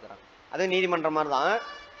தீர்ப்பாயங்களை உருவாக்குறாங்க. அது நீதிமன்றம் மாதிரி தான்.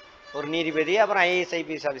 ஒரு நீதிபதி அப்புறம் ஐஏஎஸ்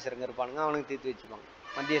ஐபிஎஸ் ஆஃபீஸருங்க இருப்பானுங்க, அவனுக்கு தீர்த்து வச்சுப்பாங்க,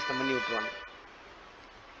 மத்தியஸ்தம் பண்ணி விட்டுருவாங்க.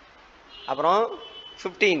 அப்புறம்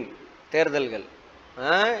 15 தேர்தல்கள்,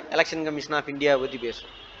 எலெக்ஷன் கமிஷன் ஆஃப் இந்தியாவை பற்றி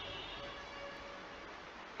பேசும்.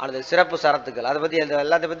 அடுத்து சிறப்பு சரத்துக்கள், அதை பற்றி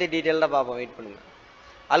எல்லாத்தை பற்றி டீட்டெயிலாக பார்ப்போம், வெயிட் பண்ணுங்கள்.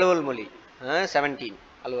 அலுவல் மொழி 17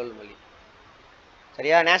 அலுவல் மொழி.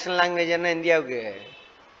 சரியா? நேஷனல் லாங்குவேஜ் என்ன இந்தியாவுக்கு?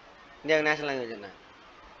 இந்தியாவுக்கு நேஷனல் லாங்குவேஜ் என்ன?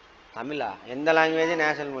 தமிழா? எந்த லாங்குவேஜும்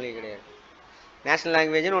நேஷனல் மொழி கிடையாது. நேஷனல்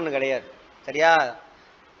லாங்குவேஜ்னு ஒன்று கிடையாது. சரியா?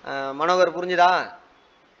 மனோகர் புரிஞ்சுதா?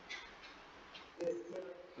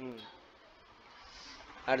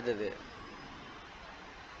 அடுத்தது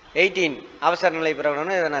 18 அவசர நிலை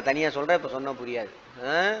பிரகடனம். இதை நான் தனியாக சொல்கிறேன், இப்போ சொன்னால் புரியாது.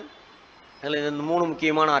 அதில் இந்த 3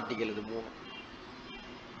 முக்கியமான ஆர்டிக்கல், இது 3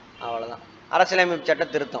 அவ்வளோதான். அரசியலமைப்பு சட்ட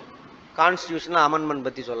திருத்தம், கான்ஸ்டியூஷனல் அமெண்ட்மெண்ட்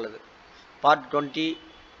பற்றி சொல்லுது, பார்ட் 20.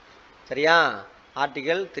 சரியா?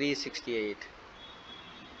 ஆர்டிகல் 368.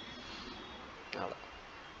 அவ்வளோ.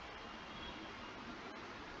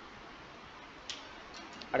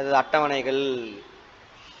 அடுத்தது அட்டவணைகள்.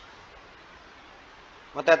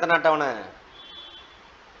 மொத்தம் எத்தனை அட்டவணை?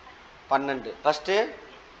 12. ஃபஸ்ட்டு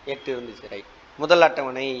 8 இருந்துச்சு. ரைட். முதல்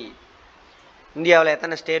அட்டவணை, இந்தியாவில்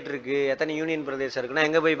எத்தனை ஸ்டேட் இருக்குது, எத்தனை யூனியன் பிரதேசம் இருக்குன்னா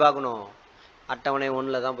எங்கே போய் பார்க்கணும்? அட்டவணை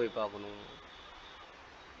 1 தான் போய் பார்க்கணும்.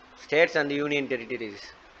 States and union territories.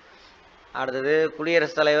 அடுத்தது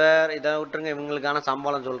குடியரசுத் தலைவர், இதை விட்டுருங்க, இவங்களுக்கான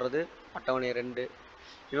சம்பளம் சொல்கிறது அட்டவணை 2.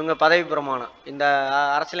 இவங்க பதவி பிரமாணம், இந்த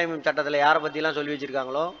அரசியலமைப்பு சட்டத்தில் யாரை பற்றிலாம் சொல்லி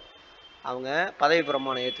வச்சுருக்காங்களோ அவங்க பதவி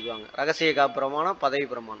பிரமாணம் ஏற்றுக்குவாங்க. ரகசிய காப்பு பிரமாணம், பதவி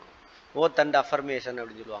பிரமாணம், ஓத் அண்ட் அஃபர்மேஷன்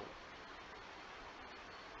அப்படின்னு சொல்லுவாங்க.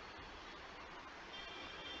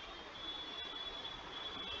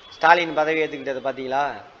 ஸ்டாலின் பதவி ஏற்றுக்கிட்டது பார்த்தீங்களா?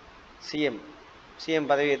 சிஎம்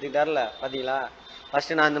பதவி ஏற்றுக்கிட்டார்ல, பார்த்தீங்களா?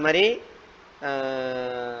 ஃபஸ்ட்டு நான் இந்த மாதிரி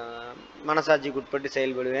மனசாட்சிக்கு உட்பட்டு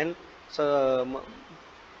செயல்படுவேன், ஸோ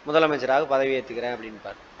முதலமைச்சராக பதவி ஏற்றுக்கிறேன்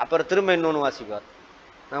அப்படின்பார். அப்புறம் திரும்ப இன்னொன்று வாசிப்பார்,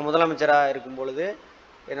 நான் முதலமைச்சராக இருக்கும் பொழுது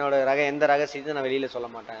என்னோட எந்த ரகசியத்தையும் நான் வெளியில் சொல்ல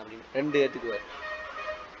மாட்டேன் அப்படின்னு 2 ஏற்றுக்குவார்.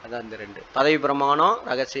 அதான் இந்த 2 பதவி பிரமாணம்,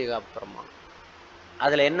 ரகசிய காப்பு பிரமாணம்.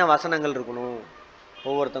 அதில் என்ன வசனங்கள் இருக்கணும்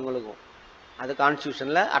ஒவ்வொருத்தவங்களுக்கும், அது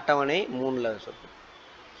கான்ஸ்டியூஷனில் அட்டவணை 3 சொல்லணும்.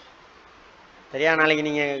 சரியா? நாளைக்கு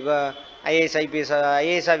நீங்கள் ஐஏஎஸ்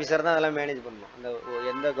ஐஏஎஸ் ஆஃபீஸர் தான் அதெல்லாம் மேனேஜ் பண்ணணும். அந்த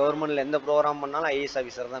எந்த கவர்மெண்ட்டில் எந்த ப்ரோக்ராம் பண்ணாலும் ஐஏஎஸ்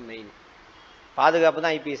ஆஃபீஸர் தான் மெயின். பாதுகாப்பு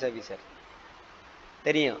தான் ஐபிஎஸ் ஆஃபீஸர்.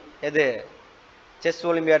 தெரியும் எது? Chess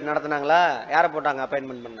olympiad நடத்துனாங்களா? யாரை போட்டாங்க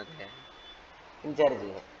அப்பாயின்மெண்ட் பண்ணது? இன்சார்ஜ்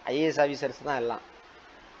ஐஏஎஸ் ஆஃபீஸர்ஸ் தான் எல்லாம்.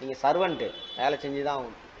 நீங்கள் சர்வெண்ட்டு, வேலை செஞ்சு தான்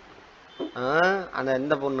ஆகணும். அந்த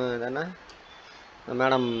எந்த பொண்ணு தானே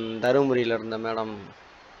மேடம், தருமபுரியில் இருந்த மேடம்,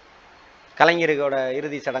 கலைஞரோட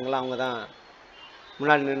இறுதி சடங்குலாம் அவங்க தான்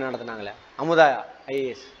முன்னாடி நின்று நடத்துனாங்களே, அமுதா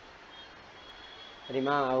ஐஏஎஸ்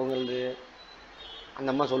தெரியுமா? அவங்களது அந்த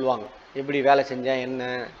அம்மா சொல்லுவாங்க எப்படி வேலை செஞ்சேன் என்ன,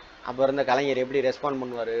 அப்போ இருந்த கலைஞர் எப்படி ரெஸ்பாண்ட்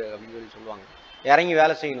பண்ணுவார் அப்படின்னு சொல்லி சொல்லுவாங்க. இறங்கி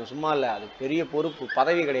வேலை செய்யணும், சும்மா இல்லை. அது பெரிய பொறுப்பு,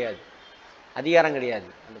 பதவி கிடையாது, அதிகாரம் கிடையாது.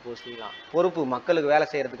 அந்த போஸ்டிங்லாம் பொறுப்பு, மக்களுக்கு வேலை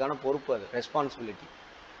செய்கிறதுக்கான பொறுப்பு, அது ரெஸ்பான்சிபிலிட்டி.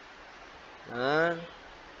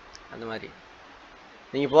 அந்த மாதிரி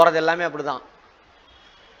நீங்கள் போகிறது எல்லாமே அப்படி தான்.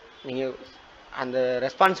 நீங்கள் அந்த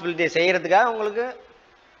ரெஸ்பான்சிபிலிட்டியை செய்கிறதுக்காக உங்களுக்கு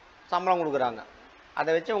சம்பளம் கொடுக்குறாங்க, அதை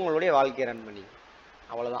வச்சு உங்களுடைய வாழ்க்கையை ரன் பண்ணி,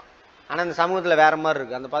 அவ்வளோதான். ஆனால் இந்த சமூகத்தில் வேறு மாதிரி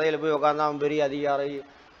இருக்குது. அந்த பதவியில் போய் உட்காந்தா அவன் பெரிய அதிகாரி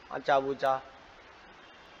ஆச்சா பூச்சா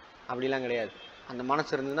அப்படிலாம் கிடையாது. அந்த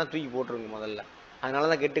மனசு இருந்துன்னா தூக்கி போட்டுருங்க முதல்ல. அதனால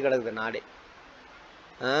தான் கெட்டு கிடக்குது நாடே.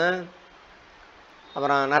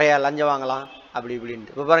 அப்புறம் நிறையா லஞ்சம் வாங்கலாம் அப்படி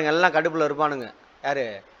இப்படின்ட்டு. இப்போ பாருங்கள், எல்லாம் கடுப்பில் இருப்பானுங்க. யார்?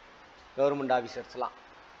 கவர்மெண்ட் ஆஃபீஸர்ஸ்லாம்.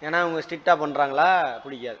 ஏன்னா அவங்க ஸ்ட்ரிக்டாக பண்ணுறாங்களா?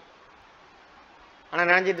 பிடிக்காது. ஆனால்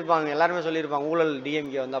நினச்சிட்டு இருப்பாங்க, எல்லாருமே சொல்லியிருப்பாங்க ஊழல்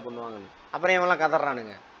டிஎம்கே வந்தால் பண்ணுவாங்கன்னு. அப்புறம் இவங்கெல்லாம்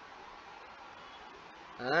கதறானுங்க.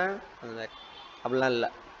 அந்த மாதிரி அப்படிலாம் இல்லை.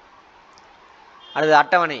 அடுத்து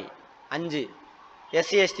அட்டவணை 5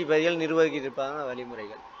 எஸ்சி எஸ்டி பகுதிகள் நிர்வகித்திருப்பாங்க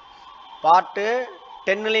வழிமுறைகள். பார்ட்டு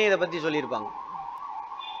 10லையும் இதை பற்றி சொல்லியிருப்பாங்க.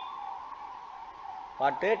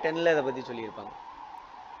 பார்ட்டு 10ல் இதை பற்றி சொல்லியிருப்பாங்க.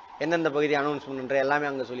 எந்தெந்த பகுதி அனௌன்ஸ்மெண்ட்ன்ற எல்லாமே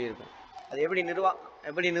அங்கே சொல்லியிருப்போம். அது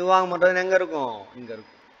எப்படி நிர்வாகம் பண்ணுறதுன்னு எங்கே இருக்கும்? இங்கே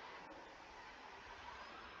இருக்கும்.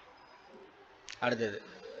 அடுத்தது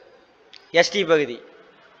எஸ்டி பகுதி,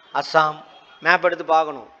 அஸ்ஸாம். மேப் எடுத்து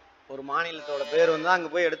பார்க்கணும், ஒரு மாநிலத்தோட பேர் வந்து அங்கே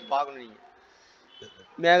போய் எடுத்து பார்க்கணும். நீங்கள்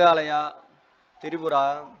மேகாலயா, திரிபுரா,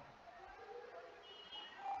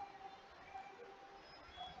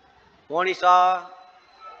 ஒடிசா,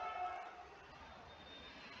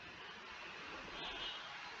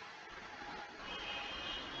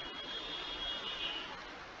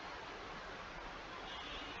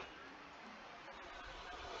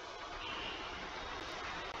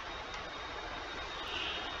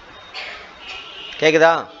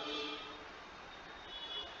 கேக்குதா?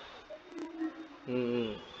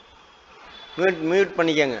 மியூட்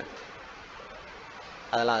பண்ணிக்கங்க.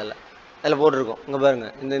 அதெல்லாம் அதில் போட்டிருக்கோம். இங்கே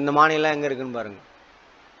பாருங்கள், இந்த மாநிலம் எங்கே இருக்குன்னு பாருங்கள்.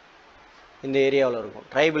 இந்த ஏரியாவில் இருக்கும்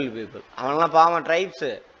ட்ரைபிள் பீப்புள். அவனெல்லாம் பாவம்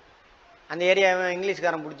ட்ரைப்ஸு. அந்த ஏரியாவை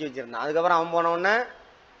இங்கிலீஷ்காரன் பிடிச்சி வச்சுருந்தான். அதுக்கப்புறம் அவன் போனவுடனே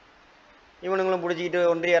இவனுங்களும் பிடிச்சிக்கிட்டு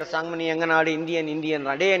ஒன்றிய அரசாங்கம் நீ எங்கே நாடு இந்தியன்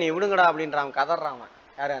டே நீ விடுங்கடா அப்படின்றான். கதறான்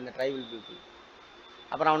யார்? அந்த ட்ரைபிள் பீப்புள்.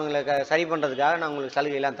 அப்புறம் அவனுங்களை சரி பண்ணுறதுக்காக நான் உங்களுக்கு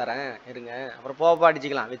சலுகையெல்லாம் தரேன் இருங்க, அப்புறம் போப்பா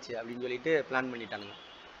அடிச்சுக்கலாம் வச்சு அப்படின்னு சொல்லிட்டு பிளான் பண்ணிட்டானுங்க.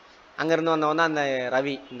 அங்கேருந்து வந்தவன் தான்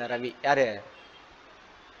இந்த ரவி யார்?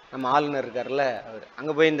 நம்ம ஆளுநர் இருக்கார்ல அவர்.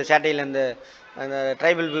 அங்கே போய் இந்த சேட்டையில் அந்த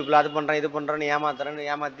ட்ரைபிள் பீப்புள் அது பண்ணுறேன் இது பண்ணுறேன்னு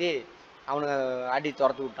ஏமாற்றி அவனுங்க அடி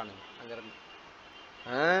துரத்து விட்டானுங்க அங்கேருந்து.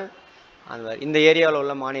 அந்த மாதிரி இந்த ஏரியாவில்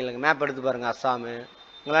உள்ள மாநிலங்கள் மேப் எடுத்து பாருங்கள். அஸ்ஸாமு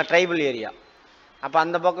இங்கெல்லாம் ட்ரைபிள் ஏரியா. அப்போ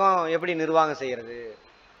அந்த பக்கம் எப்படி நிர்வாகம் செய்கிறது?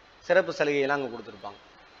 சிறப்பு சலுகையெல்லாம் அங்கே கொடுத்துருப்பாங்க.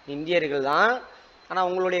 இந்தியர்கள் தான், ஆனால்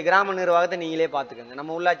உங்களுடைய கிராம நிர்வாகத்தை நீங்களே பார்த்துக்கோங்க.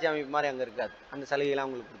 நம்ம உள்ளாட்சி அமைப்பு மாதிரி அங்கே இருக்காது. அந்த சலுகையெல்லாம்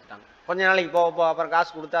உங்களுக்கு கொடுத்துட்டாங்க. கொஞ்ச நாளைக்கு போக அப்புறம்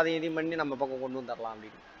காசு கொடுத்து அதையும் இதையும் பண்ணி நம்ம பக்கம் கொண்டு வந்துடலாம்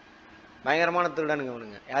அப்படின்னு. பயங்கரமான திருடனுங்க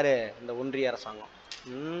அவனுங்க. யார்? இந்த ஒன்றிய அரசாங்கம்.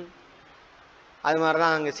 அது மாதிரி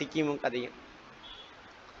தான் அங்கே சிக்கிமும் கதையும்.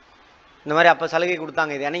 இந்த மாதிரி அப்போ சலுகை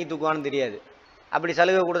கொடுத்தாங்க. இது என்னைக்கு தூக்குவான்னு தெரியாது. அப்படி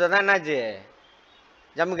சலுகை கொடுத்தா தான் என்னாச்சு,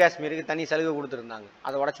 ஜம்மு காஷ்மீருக்கு தனி சலுகை கொடுத்துருந்தாங்க.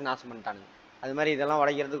 அதை உடச்சி நாசம் பண்ணிட்டானுங்க. அது மாதிரி இதெல்லாம்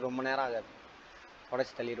உடைக்கிறதுக்கு ரொம்ப நேரம் ஆகாது,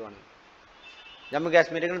 உடச்சி தள்ளிடுவானுங்க. ஜம்மு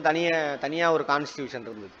காஷ்மீருக்குன்னு தனியாக ஒரு கான்ஸ்டியூஷன்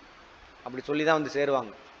இருந்தது. அப்படி சொல்லி தான் வந்து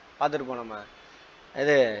சேருவாங்க. பார்த்துருப்போம் நம்ம.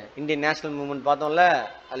 இது இந்தியன் நேஷனல் மூவ்மெண்ட் பார்த்தோம்ல,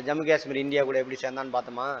 அதில் ஜம்மு காஷ்மீர் இந்தியா கூட எப்படி சேர்ந்தான்னு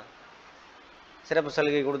பார்த்தோமா. சிறப்பு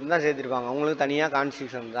சலுகை கொடுத்து தான் சேர்த்துருப்பாங்க. அவங்களுக்கு தனியாக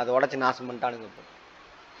கான்ஸ்டியூஷன் இருந்தது. அதை உடச்சி நாசம் பண்ணிட்டானுங்க. இப்போ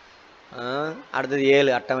அடுத்தது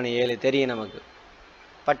 7 அட்டவணை 7 தெரியும் நமக்கு.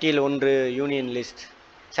 பட்டியல் 1 யூனியன் லிஸ்ட்.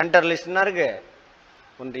 சென்டர் லிஸ்ட்னா இருக்கு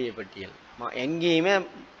ஒன்றிய பட்டியல். எங்கேயுமே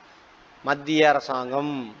மத்திய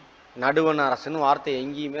அரசாங்கம் நடுவண் அரசுன்னு வார்த்தை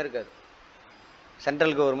எங்கேயுமே இருக்காது.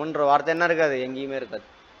 சென்ட்ரல் கவர்மெண்ட்ற வார்த்தை என்ன இருக்காது, எங்கேயுமே இருக்காது.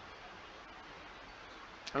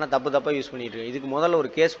 ஆனால் தப்பாக யூஸ் பண்ணிட்டு இருக்கோம். இதுக்கு முதல்ல ஒரு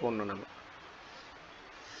கேஸ் போடணும் நம்ம.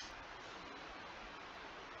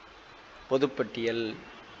 பொதுப்பட்டியல்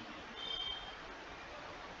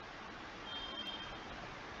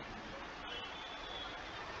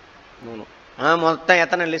மொத்தம்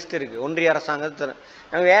எத்தனை லிஸ்ட் இருக்கு ஒன்றிய அரசாங்கத்தில்.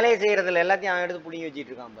 நம்ம வேலையை செய்யறதுல எல்லாத்தையும் அவன் எடுத்து பிடிங்கி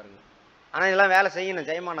வச்சுட்டு இருக்கான் பாருங்க. ஆனால் இதெல்லாம் வேலை செய்யணும்,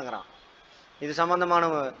 செய்ய மாட்டேங்கிறான். இது சம்பந்தமான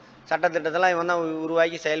சட்டத்திட்டத்தெல்லாம் இவன் தான்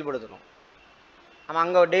உருவாக்கி செயல்படுத்தணும். அவன்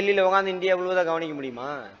அங்கே டெல்லியில் உட்காந்து இந்தியா முழுவதும் கவனிக்க முடியுமா?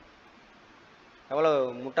 எவ்வளோ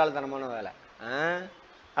முட்டாள்தனமான வேலை.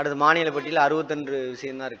 அடுத்து மாநில பட்டியலில் 62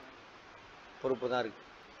 விஷயம்தான் இருக்கு, பொறுப்பு தான் இருக்கு.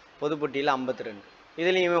 பொதுப்பட்டியலில் 52.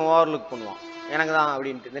 இதுலேயும் இவன் ஓவர்லுக் பண்ணுவான் எனக்கு தான்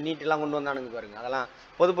அப்படின்ட்டு. இந்த நீட்டெல்லாம் கொண்டு வந்தானுங்க பாருங்க. அதெல்லாம்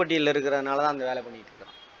பொதுப்பட்டியலில் இருக்கிறதுனால தான் அந்த வேலை பண்ணிட்டு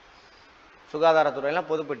இருக்கிறான். சுகாதாரத்துறையெல்லாம்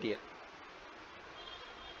பொதுப்பட்டியல்.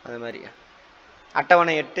 அது மாதிரி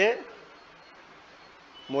அட்டவணை 8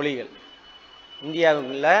 மொழிகள்.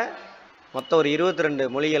 இந்தியாவுக்குள்ள மொத்தம் ஒரு 22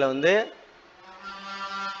 மொழிகளை வந்து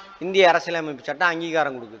இந்திய அரசியலமைப்பு சட்டம்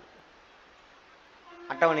அங்கீகாரம் கொடுக்குது.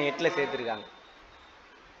 அட்டவணை 8 சேர்த்துருக்காங்க.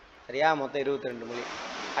 சரியா? மொத்தம் 22 மொழி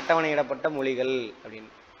அட்டவணையிடப்பட்ட மொழிகள்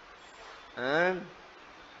அப்படின்னு.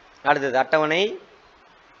 அடுத்தது அட்டவணை.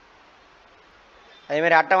 அதே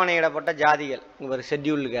மாதிரி அட்டவணையிடப்பட்ட ஜாதிகள். இங்கே ஒரு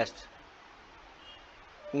ஷெட்யூல்டு கேஸ்ட்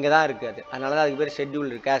இங்கே தான் இருக்குது. அது அதனால தான் அதுக்கு பேர்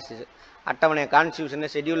ஷெட்யூல்டு கேஸ்ட். அட்டவணை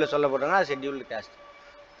கான்ஸ்டியூஷனில் ஷெட்யூலில் சொல்லப்பட்டவங்க அது ஷெட்யூல்டு கேஸ்ட்,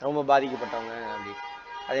 ரொம்ப பாதிக்கப்பட்டவங்க அப்படி.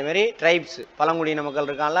 அதேமாதிரி ட்ரைப்ஸ், பழங்குடியின மக்கள்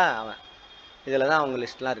இருக்கான்ல அவன், இதில் தான் அவங்க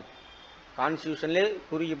லிஸ்ட்லாம் இருக்குது. கான்ஸ்டியூஷன்லேயே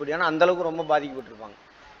குறிக்கப்படியான அந்தளவுக்கு ரொம்ப பாதிக்கப்பட்டிருப்பாங்க.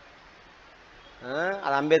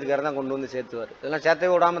 அது அம்பேத்கர் தான் கொண்டு வந்து சேர்த்துவார். இதெல்லாம்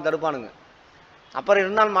சேர்த்தவே விடாமல் தடுப்பானுங்க. அப்புறம்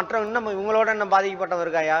இருந்தாலும் மற்ற இன்னும் இவங்களோட என்ன பாதிக்கப்பட்டவன்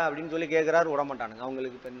இருக்காயா அப்படின்னு சொல்லி கேட்குறாரு, விடமாட்டானுங்க.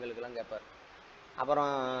 அவங்களுக்கு பெண்களுக்கெல்லாம் கேட்பார்.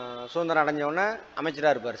 அப்புறம் சுதந்திரம் அடைஞ்சவுடனே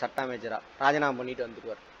அமைச்சராக இருப்பார், சட்ட அமைச்சராக ராஜினாமா பண்ணிட்டு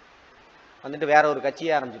வந்துடுவார். வந்துட்டு வேற ஒரு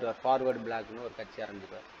கட்சியை ஆரம்பிச்சிடுவார், ஃபார்வர்டு பிளாக்னு ஒரு கட்சி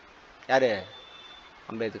ஆரம்பிச்சிடுவார். யார்?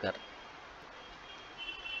 அம்பேத்கர்.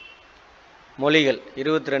 மொழிகள்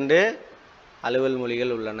 22 அலுவல்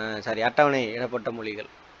மொழிகள் உள்ளன. சாரி, அட்டவணை இடப்பட்ட மொழிகள்.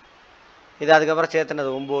 இது அதுக்கப்புறம்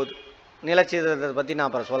சேர்த்துனது 9. நிலச்சீர்திருத்தத்தை பற்றி நான்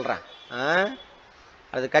அப்புறம் சொல்கிறேன்.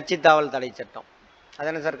 அது கட்சித்தாவல் தடை சட்டம். அது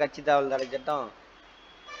என்ன சார் கட்சித்தாவல் தடை சட்டம்?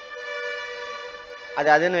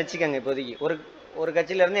 அதுன்னு வச்சுக்கோங்க. இப்போதைக்கு ஒரு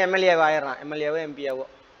கட்சியிலேருந்து எம்எல்ஏவோ ஆயிடுறான், எம்எல்ஏவோ எம்பியாவோ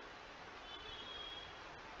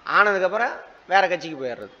ஆனதுக்கப்புறம் வேற கட்சிக்கு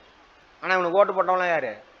போயிடுறது. ஆனால் இவனுக்கு ஓட்டு போட்டவங்களாம்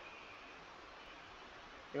யார்?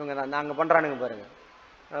 இவங்க தான். நாங்கள் பண்ணுறானுங்க பாருங்க.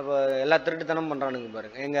 இப்போ எல்லா திருட்டுத்தனமும் பண்ணுறானுங்க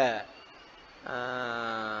பாருங்க. எங்கள்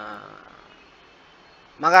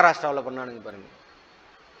மகாராஷ்டிராவில் பண்ணானுங்க பாருங்க.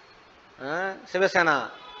 சிவசேனா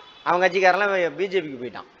அவன் கட்சிக்காரெல்லாம் பிஜேபிக்கு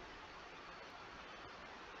போயிட்டான்.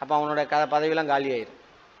 அப்போ அவனோட பதவியெல்லாம் காலி ஆயிரும்.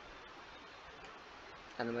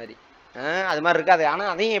 அந்த மாதிரி அது மாதிரி இருக்காது.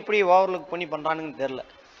 ஆனால் அதையும் எப்படி ஓவர்லுக் பண்ணி பண்ணுறானுங்கன்னு தெரில.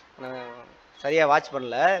 நான் சரியாக வாட்ச்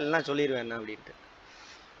பண்ணல, இல்லைன்னா சொல்லிடுவேன் என்ன அப்படின்ட்டு.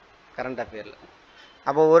 கரண்ட் அஃபேரில்.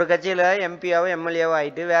 அப்போ ஒரு கட்சியில் எம்பியாவோ எம்எல்ஏவோ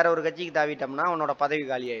ஆகிட்டு வேற ஒரு கட்சிக்கு தாவிட்டோம்னா அவனோட பதவி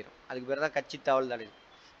காலி ஆயிரும். அதுக்கு பேர் தான் கட்சி தாவல் தடை,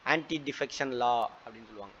 ஆன்டி டிஃபெக்ஷன் லா அப்படின்னு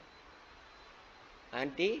சொல்லுவாங்க.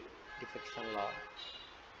 ஆன்டி டிஃபெக்ஷன் லா.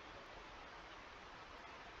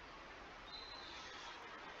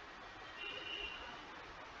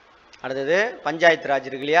 அடுத்தது பஞ்சாயத்து ராஜ்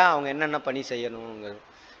இருக்கு இல்லையா, அவங்க என்னென்ன பணி செய்யணுங்கிறது.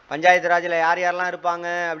 பஞ்சாயத்து ராஜில் யார் யாரெல்லாம் இருப்பாங்க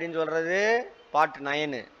அப்படின்னு சொல்றது பார்ட்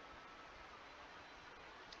 9.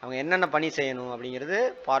 அவங்க என்னென்ன பணி செய்யணும் அப்படிங்கிறது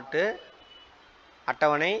பார்ட்டு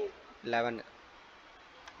அட்டவணை 11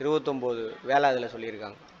 29 வேலை அதில்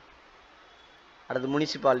சொல்லியிருக்காங்க. அடுத்து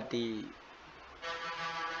முனிசிபாலிட்டி,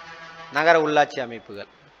 நகர உள்ளாட்சி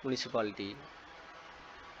அமைப்புகள், முனிசிபாலிட்டி,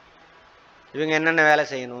 இவங்க என்னென்ன வேலை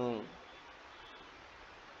செய்யணும்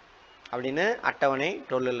அப்படின்னு அட்டவணை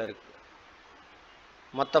 12 இருக்கு.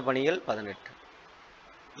 மொத்த பணிகள் 18.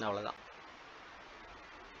 அவ்வளோதான்.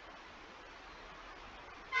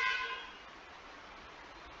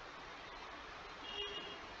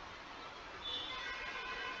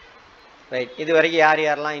 ரைட். இது வரைக்கும் யார்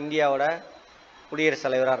யாரெல்லாம் இந்தியாவோட குடியரசுத்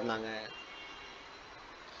தலைவராக இருந்தாங்க?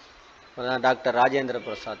 டாக்டர் ராஜேந்திர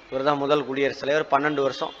பிரசாத், இவர் தான் முதல் குடியரசுத் தலைவர். 12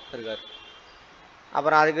 வருஷம் இருக்கார்.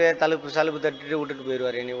 அப்புறம் அதுக்கு சலுப்பு தட்டிட்டு விட்டுட்டு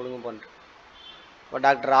போயிடுவார், என்னை ஒழுங்கு பண்ணிட்டு. இப்போ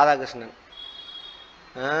டாக்டர் ராதாகிருஷ்ணன்,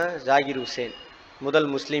 ஜாகிர் ஹுசேன், முதல்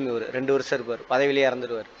முஸ்லீம். இவர் 2 வருஷம் இருப்பார், பதவியிலே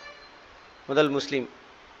இறந்துடுவார். முதல் முஸ்லீம்.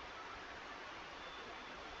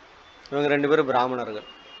 இவங்க 2 பேரும் பிராமணர்கள்.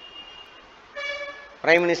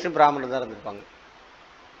 பிரைம் மினிஸ்டர் பிராமணர் தான் இருந்திருப்பாங்க.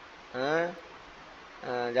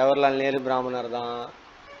 ஜவஹர்லால் நேரு பிராமணர் தான்.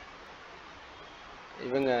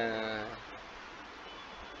 இவங்க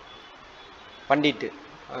பண்டிட்டு,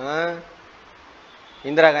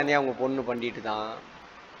 இந்திரா காந்தி அவங்க பொண்ணு பண்டிட்டு தான்.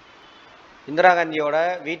 இந்திரா காந்தியோட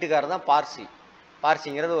வீட்டுக்காரர் தான் பார்சி.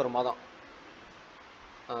 பார்சிங்கிறது ஒரு மதம்,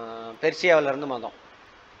 பெர்சியாவில இருந்து மதம்,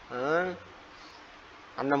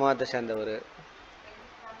 அந்த மதத்தை சேர்ந்தவர்.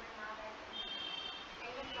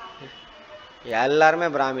 எல்லாருமே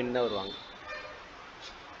பிராமின் தான் வருவாங்க.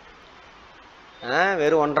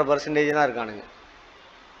 வெறும் 1.5% தான் இருக்கானுங்க.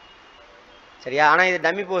 சரியா? ஆனால் இது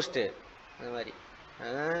டம்மி போஸ்ட்டு அந்த மாதிரி.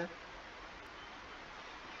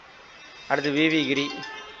 அடுத்து விவி கிரி.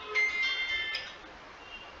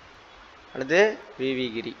 அடுத்து விவி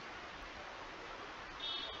கிரி.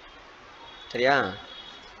 சரியா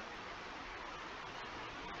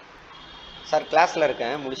சார்? கிளாஸில்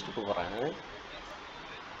இருக்கேன், முடிச்சுட்டு கூப்பிட்றேன்.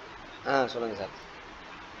 சொல்லுங்கள் சார்.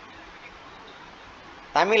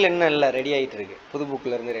 தமிழ் இன்னும் இல்லை, ரெடி ஆகிட்டு இருக்கு. புது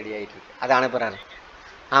புக்கில் இருந்து ரெடி ஆகிட்டு இருக்கு, அதை அனுப்புகிறாரு.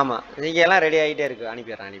 ஆமாம், நீங்கள் எல்லாம் ரெடி ஆகிட்டே இருக்கு.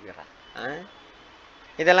 அனுப்பிடுறேன்.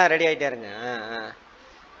 இதெல்லாம் ரெடி ஆகிட்டே இருங்க.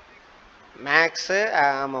 மேக்ஸு,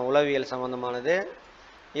 ஆமாம், உளவியல் சம்மந்தமானது.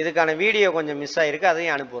 இதுக்கான வீடியோ கொஞ்சம் மிஸ் ஆகிருக்கு,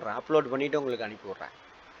 அதையும் அனுப்பிவிட்றேன். அப்லோட் பண்ணிவிட்டு உங்களுக்கு அனுப்பிவிட்றேன்.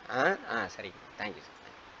 சரிங்க, தேங்க்யூ சார்.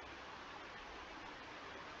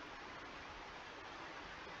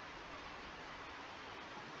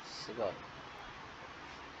 சிவா,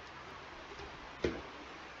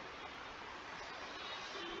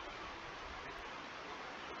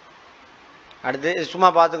 அடுத்து சும்மா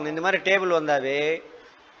பார்த்துக்கணும். இந்த மாதிரி டேபிள் வந்தாவே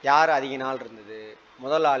யார் அதிக நாள் இருந்தது,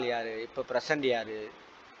 முதல் ஆள் யார், இப்போ ப்ரெசண்ட் யார்,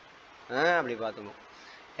 அப்படி பார்த்துக்கணும்.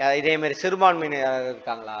 இதேமாரி சிறுபான்மையினர் யாராவது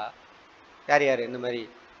இருக்காங்களா, யார் யார் இந்த மாதிரி.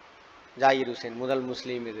 ஜாகிர் ஹுசேன் முதல்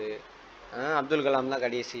முஸ்லீம். இது அப்துல் கலாம் தான்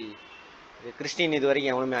கடைசி. இது கிறிஸ்டின் இது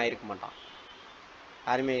வரைக்கும் எவனுமே ஆகிருக்க மாட்டான்,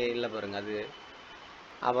 யாருமே இல்லை பாருங்க அது.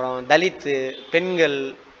 அப்புறம் தலித்து, பெண்கள்,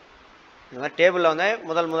 இந்த மாதிரி டேபிளில் வந்து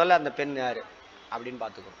முதல்ல அந்த பெண் யார் அப்படின்னு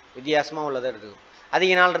பார்த்துக்கணும். வித்தியாசமாக உள்ளதை எடுத்துக்கணும்.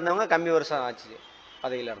 அதிக நாள் இருந்தவங்க, கம்மி வருஷம் ஆச்சு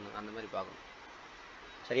பதவியில் இருந்தவங்க, அந்த மாதிரி பார்க்கணும்.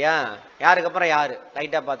 சரியா? யாருக்கு அப்புறம் யார்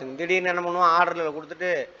லைட்டாக பார்த்துங்க. திடீர்னு என்ன பண்ணுவோம், ஆர்டரில் கொடுத்துட்டு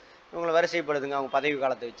இவங்களை வரிசைப்படுதுங்க, அவங்க பதவி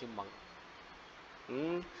காலத்தை வச்சுப்பாங்க.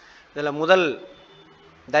 இதில் முதல்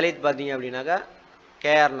தலித் பார்த்தீங்க அப்படின்னாக்கா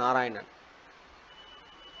KR நாராயணன்,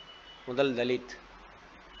 முதல் தலித்,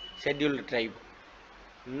 ஷெட்யூல்டு ட்ரைப்.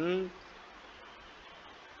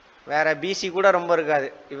 வேற பிசி கூட ரொம்ப இருக்காது,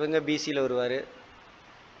 இவங்க பிசியில் வருவார்.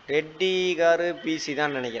 ரெட்டிகாரு பிசி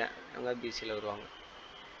தான் நினைக்கிறேன், அவங்க பிசியில் வருவாங்க.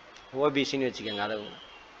 ஓபிசின்னு வச்சுக்கோங்க. அதை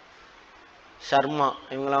சர்மா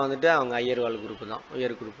இவங்களாம் வந்துட்டு அவங்க ஐயர்வால் குரூப்பு தான்,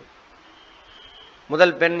 உயர் குரூப்பு.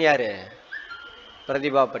 முதல் பெண் யார்?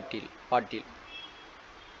 பிரதிபா பாட்டீல்.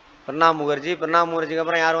 பிரணாப் முகர்ஜிக்கு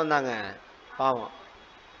அப்புறம் யார் வந்தாங்க? பாவம்,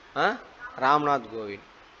 ராம்நாத் கோவிந்த்.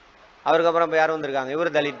 அவருக்கு அப்புறம் இப்போ யார் வந்திருக்காங்க?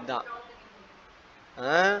 இவர் தலித் தான்.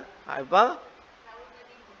 இப்போ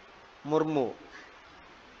முர்மு.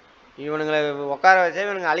 இவனுங்களை உட்கார வச்சா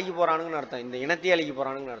இவனுங்க அழிக்க போகிறானுங்கன்னு அர்த்தம், இந்த இனத்தையே அழிக்க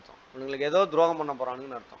போகிறானுங்கன்னு அர்த்தம். இவனுங்களுக்கு ஏதோ துரோகம் பண்ண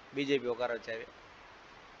போகிறானுங்கன்னு அர்த்தம் பிஜேபி உட்கார வச்சாவே.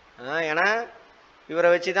 ஏன்னா இவரை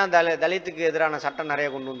வச்சு தான் தலித்துக்கு எதிரான சட்டம் நிறைய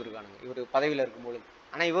கொண்டு வந்திருக்கானுங்க இவர் பதவியில் இருக்கும்போது.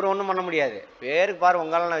 ஆனால் இவர் ஒன்றும் பண்ண முடியாது. பேருக்கு பாரு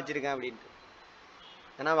உங்களால் நான் வச்சுருக்கேன் அப்படின்ட்டு.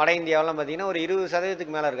 ஏன்னா வட இந்தியாவெல்லாம் பார்த்தீங்கன்னா ஒரு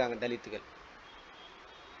 20% மேலே இருக்காங்க தலித்துகள்.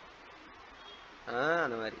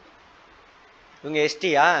 அந்த மாதிரி. இவங்க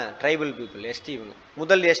எஸ்டியா, ட்ரைபல் பீப்புள், எஸ்டி. இவங்க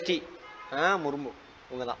முதல் எஸ்டி முர்மு.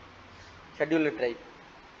 இவங்க தான் ஷெட்யூல்டு ட்ரைப்,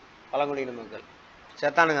 பழங்குடியின மக்கள்.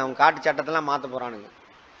 சேர்த்தானுங்க அவங்க காட்டு சட்டத்தெல்லாம் மாற்ற போகிறானுங்க,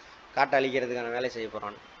 காட்டை அழிக்கிறதுக்கான வேலை செய்ய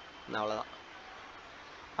போகிறானுங்க. அவ்வளோதான்.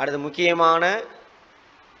 அடுத்து முக்கியமான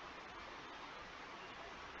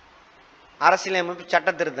அரசியலமைப்பு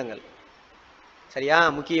சட்ட திருத்தங்கள். சரியா?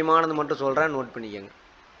 முக்கியமானது மட்டும் சொல்கிறேன், நோட் பண்ணிக்கோங்க.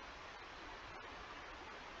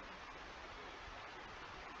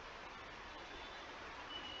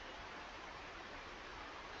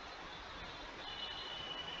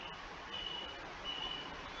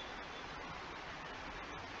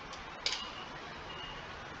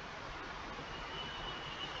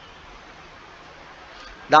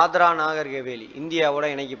 தாத்ரா நாகர் ஹவேலி இந்தியாவோட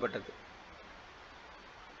இணைக்கப்பட்டது.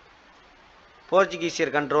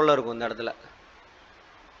 போர்ச்சுகீசியர் கண்ட்ரோலில் இருக்கும் இந்த இடத்துல.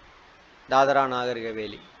 தாத்ரா நாகர்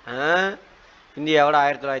ஹவேலி இந்தியாவோட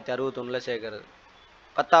 1961 சேர்க்கிறது.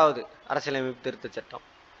 10வது அரசியலமைப்பு திருத்த சட்டம்.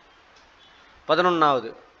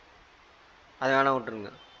 11வது அதை வேணா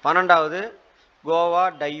விட்டுருங்க. 12வது கோவா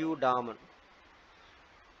டையூ டாமன்.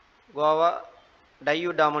 கோவா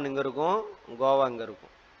டையூ டாமன் இங்கே இருக்கும், கோவா இங்கே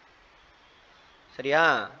இருக்கும். சரியா?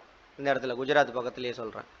 இந்த இடத்துல குஜராத் பக்கத்துலேயே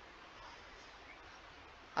சொல்கிறேன்.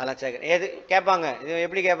 அதெல்லாம் சேர்க்க எது கேட்பாங்க. இது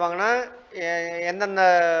எப்படி கேட்பாங்கன்னா, எந்தெந்த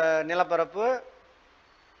நிலப்பரப்பு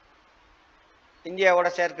இந்தியாவோட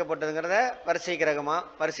சேர்க்கப்பட்டதுங்கிறத வரிசை கிரகமாக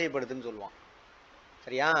வரிசைப்படுத்துன்னு சொல்லுவான்.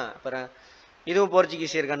 சரியா? அப்புறம் இதுவும்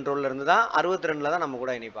போர்ச்சுகீசியர் கண்ட்ரோலில் இருந்து தான் 62 தான் நம்ம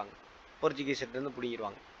கூட இணைப்பாங்க. போர்ச்சுகீசியர்லேருந்து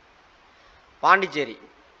பிடிங்கிடுவாங்க. பாண்டிச்சேரி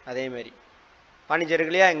அதேமாரி.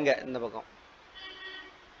 பாண்டிச்சேரிக்கு இல்லையா இங்கே இந்த பக்கம்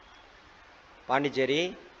பாண்டிச்சேரி,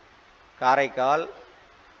 காரைக்கால்,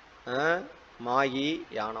 மாகி,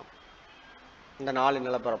 யானம், இந்த 4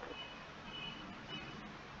 நிலப்பரப்பு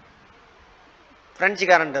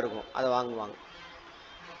பிரெஞ்சுக்காரன்ட்டு இருக்கும், அதை வாங்குவாங்க.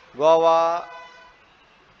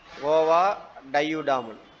 கோவா டையூ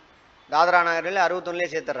டாமன். தாத்ரா நகரில்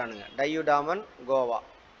 61 சேர்த்துறானுங்க. டையூ டாமன், கோவா,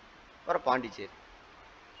 அப்புறம் பாண்டிச்சேரி.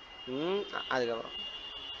 அதுக்கப்புறம்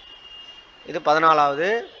இது 14வது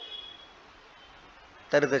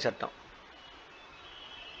திருத்த சட்டம்.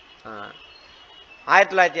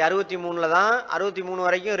 1963 தான். 63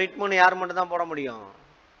 வரைக்கும் ரிட் மனு யார் மட்டும் தான் போட முடியும்.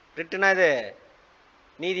 ரிட்டுனா இது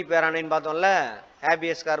நீதி பேராணைன்னு பார்த்தோம்ல,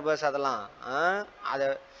 ஹேபியஸ் கார்பஸ், அதெல்லாம் அதை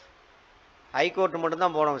ஹைகோர்ட்டு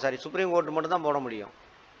மட்டும்தான் போட, சாரி சுப்ரீம் கோர்ட்டு மட்டும் தான் போட முடியும்.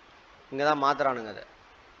 இங்கே தான் மாத்துறானுங்க அதை.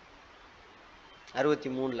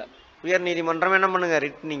 63 உயர் நீதிமன்றம் என்ன பண்ணுங்க,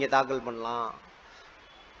 ரிட் நீங்கள் தாக்கல் பண்ணலாம்.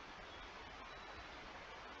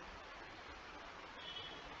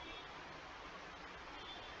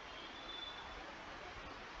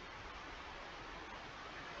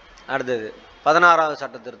 அடுத்தது 16வது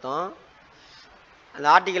சட்ட திருத்தம். அந்த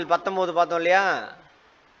ஆர்டிகல் 19 பார்த்தோம் இல்லையா,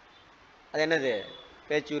 அது என்னது?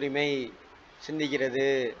 பேச்சுரிமை, சிந்திக்கிறது,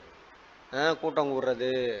 கூட்டம்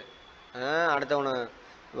கூடுறது, அடுத்தவனை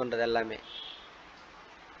இது பண்ணுறது எல்லாமே.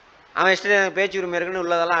 அவன் இஷ்டம் எனக்கு பேச்சுரிமை இருக்குன்னு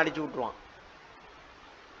உள்ளதெல்லாம் அடிச்சு விட்ருவான்.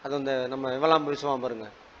 அது இந்த நம்ம இவெல்லாம் பேசுவான் பாருங்க,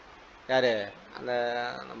 யார் அந்த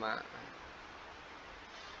நம்ம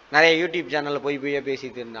நிறைய யூடியூப் சேனலில் போய்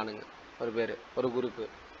பேசிட்டு இருந்தானுங்க ஒரு பேர், ஒரு குரூப்பு.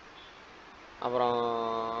 அப்புறம்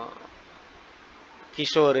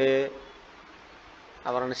கிஷோரு,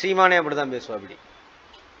 அப்புறம் சீமானே அப்படி தான் பேசுவா. அப்படி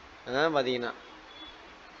பார்த்தீங்கன்னா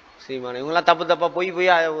சீமானே இவங்களாம் தப்பாக போய்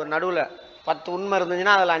ஒரு நடுவில் 10 உண்மை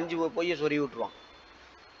இருந்துச்சுன்னா அதில் 5 பொய்யை சொறி விட்டுருவான்.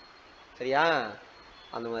 சரியா?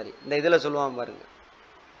 அந்த மாதிரி இந்த இதில் சொல்லுவான் பாருங்க,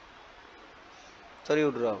 சொல்லி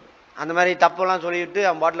விட்டுருவான். அந்த மாதிரி தப்பெல்லாம் சொல்லிவிட்டு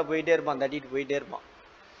அவன் பாட்டில் போயிட்டே இருப்பான், தட்டிட்டு போயிட்டே இருப்பான்.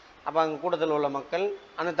 அப்போ அங்கே கூட்டத்தில் உள்ள மக்கள்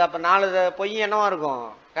அந்த தப்பு 4 பொய் என்னவா இருக்கும்,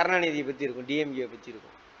 கருணாநிதியை பற்றி இருக்கும், டிஎம்கேயை பற்றி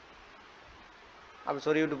இருக்கும். அப்படி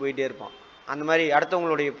சொல்லிவிட்டு போயிட்டே இருப்பான். அந்த மாதிரி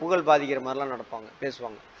அடுத்தவங்களுடைய புகழ் பாதிக்கிற மாதிரிலாம் நடப்பாங்க,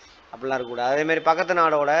 பேசுவாங்க. அப்படிலாம் இருக்கக்கூடாது. அதேமாதிரி பக்கத்து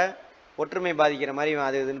நாடோட ஒற்றுமை பாதிக்கிற மாதிரி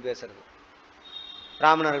அது இதுன்னு பேசுறது.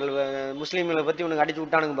 பிராமணர்கள் முஸ்லீம்களை பற்றி உனக்கு அடிச்சு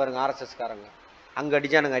விட்டானுங்க பாருங்க ஆர்எஸ்எஸ்காரங்க. அங்கே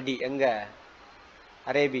அடித்தானுங்க அடி. எங்கே?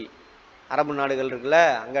 அரபு நாடுகள் இருக்குல்ல,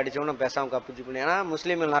 அங்கே அடித்தவொன்னே பேசாமல் கப்பிச்சு பண்ணி. ஏன்னா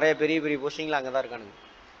முஸ்லீம்கள் நிறைய பெரிய பெரிய போஸ்டிங்கில் அங்கே தான் இருக்கானுங்க,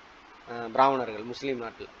 பிராமணர்கள் முஸ்லீம்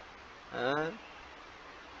நாட்டில்.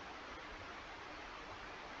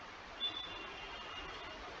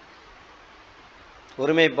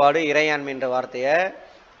 ஒருமைப்பாடு, இறையாண்மைன்ற வார்த்தையை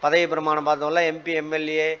பதவி பிரமாணம் பார்த்தோம்ல, எம்பி,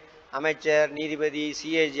 எம்எல்ஏ, அமைச்சர், நீதிபதி,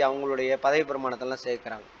 சிஏஜி அவங்களுடைய பதவி பிரமாணத்தெல்லாம்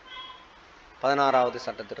சேர்க்கிறாங்க. 16வது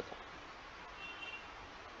சட்ட திருத்தம்.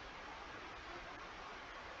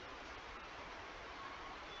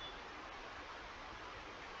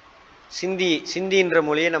 சிந்தின்ற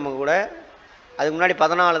மொழியை நம்ம கூட அதுக்கு முன்னாடி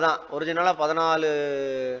 14 தான். ஒரிஜினலாக 14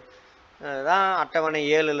 தான் அட்டவணை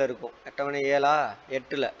 7ல் இருக்கும். அட்டவணை 7ஆ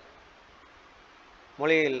 8ல்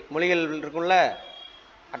மொழிகள் இருக்கும்ல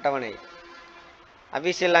அட்டவணை.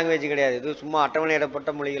 அஃபிஷியல் லாங்குவேஜ் கிடையாது. இது சும்மா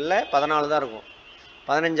அட்டவணையிடப்பட்ட மொழிகளில் 14 தான் இருக்கும்.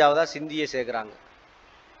 15ஆவதா சிந்தியை சேர்க்குறாங்க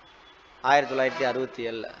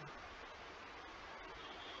 1967.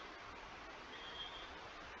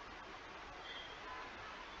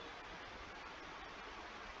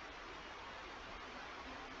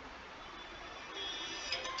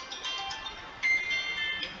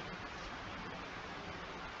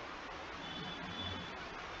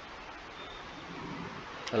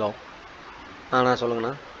 ஹலோ அண்ணா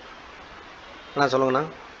சொல்லுங்கண்ணா. அண்ணா சொல்லுங்கண்ணா.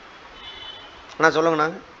 அண்ணா சொல்லுங்கண்ணா.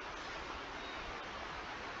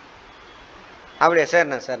 அப்படியா?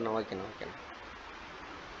 சரிண்ணா ஓகேண்ணா.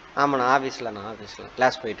 ஆமாண்ணா ஆஃபீஸில்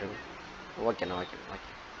கிளாஸ் போயிட்டுருங்க. ஓகேண்ணா.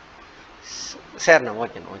 சரிண்ணா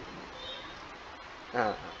ஓகேண்ணா.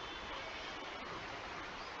 ஆ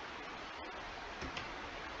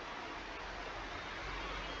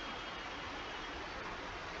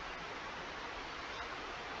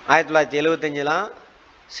 1975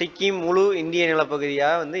 சிக்கிம் முழு இந்திய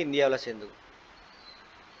நிலப்பகுதியாக வந்து இந்தியாவில் சேர்ந்துக்கும்.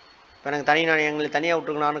 இப்போ எனக்கு எங்களுக்கு தனியாக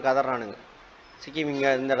விட்டுருக்கணான்னு கதறானுங்க. சிக்கிம்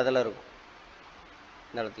இங்கே இந்த இடத்துல இருக்கும்.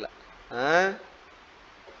 இந்த இடத்துல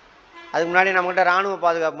அதுக்கு முன்னாடி நம்மகிட்ட இராணுவ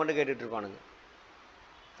பாதுகாப்பு மட்டும் கேட்டுட்டு இருப்பானுங்க.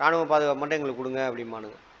 இராணுவ பாதுகாப்பு மட்டும் எங்களுக்கு கொடுங்க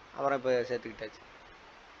அப்படிமானுங்க. அப்புறம் இப்போ சேர்த்துக்கிட்டாச்சு.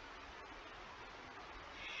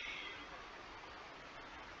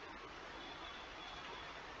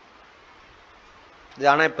 இது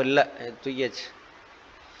ஆனால் இப்போ இல்லை, தூக்கியாச்சு.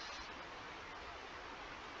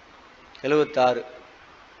 76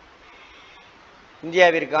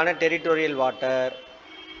 இந்தியாவிற்கான territorial water,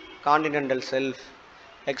 continental self,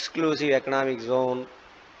 exclusive economic zone,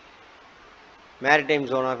 maritime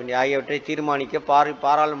zone of India ஆகியவற்றை தீர்மானிக்க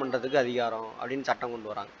பாராளுமன்றத்துக்கு அதிகாரம் அப்படின்னு சட்டம்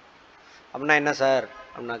கொண்டு வராங்க. அப்படின்னா என்ன சார்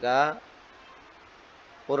அப்படின்னாக்கா,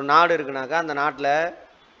 ஒரு நாடு இருக்குனாக்கா அந்த நாட்டில்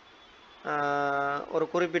ஒரு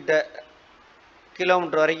குறிப்பிட்ட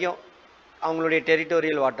கிலோமீட்டர் வரைக்கும் அவங்களுடைய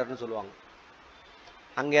டெரிட்டோரியல் வாட்டர்னு சொல்லுவாங்க.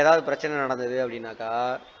 அங்கே ஏதாவது பிரச்சனை நடந்தது அப்படின்னாக்கா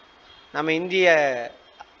நம்ம இந்திய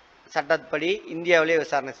சட்டப்படி இந்தியாவிலே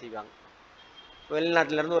விசாரணை செய்வாங்க.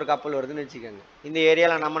 வெளிநாட்டிலேருந்து ஒரு கப்பல் வருதுன்னு வச்சுக்கோங்க. இந்த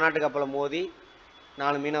ஏரியாவில் நம்ம நாட்டு கப்பலை மோதி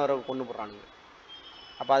 4 மீனவரை கொண்டு போடுறானுங்க.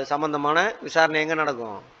 அப்போ அது சம்மந்தமான விசாரணை எங்கே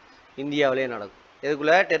நடக்கும்? இந்தியாவிலே நடக்கும்.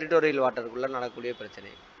 இதுக்குள்ளே டெரிட்டோரியல் வாட்டருக்குள்ளே நடக்கக்கூடிய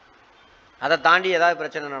பிரச்சனை. அதை தாண்டி ஏதாவது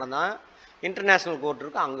பிரச்சனை நடந்தால் இன்டர்நேஷ்னல் கோர்ட்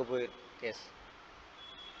இருக்கும், அங்கே போயிடும் கேஸ்.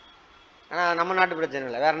 ஆனால் நம்ம நாட்டு பிரச்சனை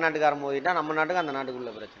இல்லை. வேறு நாட்டுக்காரன் மோதிட்டா நம்ம நாட்டுக்கு அந்த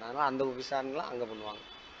நாட்டுக்குள்ள பிரச்சனை. அதனால் அந்த விசாரணைலாம் அங்கே பண்ணுவாங்க.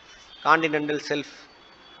 கான்டினென்டல் செல்ஃப்,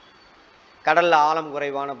 கடலில் ஆழம்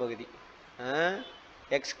குறைவான பகுதி,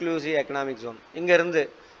 எக்ஸ்க்ளூசிவ் எக்கனாமிக் ஜோன். இங்கேருந்து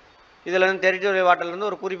இதிலேருந்து டெரிட்டோரியல் வாட்டர்லேருந்து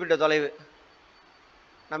ஒரு குறிப்பிட்ட தொலைவு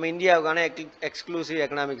நம்ம இந்தியாவுக்கான எக்ஸ்க்ளூசிவ்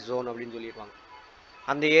எக்கனாமிக் ஜோன் அப்படின்னு சொல்லியிருப்பாங்க.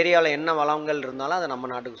 அந்த ஏரியாவில் என்ன வளங்கள் இருந்தாலும் அதை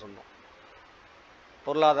நம்ம நாட்டுக்கு சொந்தம்.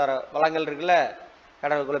 பொருளாதார வளங்கள் இருக்குல்ல,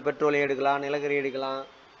 கடலுக்குள்ளே பெட்ரோலியம் எடுக்கலாம், நிலக்கரி எடுக்கலாம்,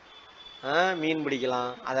 மீன் பிடிக்கலாம்,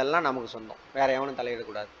 அதெல்லாம் நமக்கு சொந்தம். வேறு எவனும்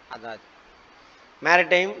தலையிடக்கூடாது. அதான்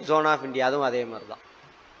மேரிடைம் ஜோன் ஆஃப் இந்தியா, அதுவும் அதே மாதிரி தான்.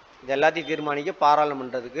 இது எல்லாத்தையும் தீர்மானிக்க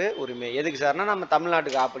பாராளுமன்றத்துக்கு உரிமை. எதுக்கு சார்னா நம்ம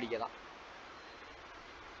தமிழ்நாட்டுக்கு ஆப்படிக்க தான்.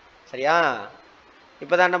 சரியா?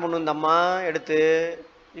 இப்போ தான் என்ன பண்ணும் இந்த அம்மா எடுத்து,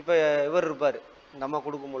 இப்போ இவர் இருப்பார், இந்த அம்மா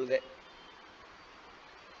கொடுக்கும் பொழுதே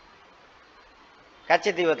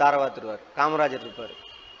கச்சத்தீவை தாரவாத்துருவார். காமராஜர் இருப்பார்.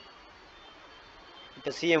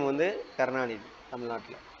 இப்போ சிஎம் வந்து கருணாநிதி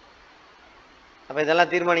தமிழ்நாட்டில். அப்போ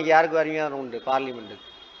இதெல்லாம் தீர்மானிக்க யாருக்கு அருமையாக உண்டு? பார்லிமெண்ட்டுக்கு.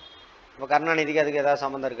 இப்போ கருணாநிதிக்கு அதுக்கு ஏதாவது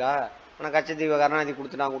சம்மந்தம் இருக்கா? ஆனால் கச்சத்தீவை கருணாநிதி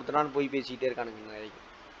கொடுத்துட்டான்னு போய் பேசிக்கிட்டே இருக்கானுங்க. வரைக்கும்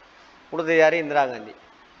கொடுத்தது யார்? இந்திரா காந்தி.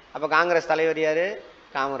 அப்போ காங்கிரஸ் தலைவர் யார்?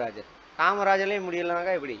 காமராஜர். காமராஜர்லேயே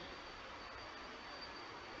முடியலனாக்கா எப்படி?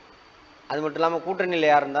 அது மட்டும் இல்லாமல்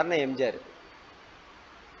கூட்டணியில் யார் இருந்தாருன்னா எம்ஜிஆர்.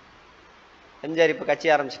 எம்ஜிஆர் இப்போ கட்சி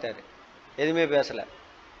ஆரம்பிச்சிட்டாரு, எதுவுமே பேசலை.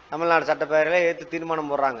 தமிழ்நாடு சட்டப்பேரவையில் எடுத்து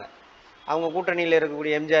தீர்மானம் போடுறாங்க. அவங்க கூட்டணியில்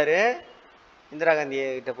இருக்கக்கூடிய எம்ஜிஆர் இந்திரா காந்தியை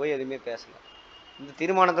கிட்ட போய் எதுவுமே பேசலை. இந்த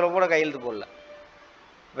தீர்மானத்தில் கூட கையெழுத்து போடல.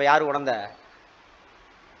 இப்போ யார் உடந்த?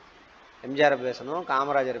 எம்ஜிஆரை பேசணும்,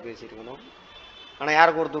 காமராஜரை பேசியிருக்கணும். ஆனால்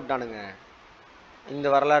யாரை கொடுத்து விட்டானுங்க? இந்த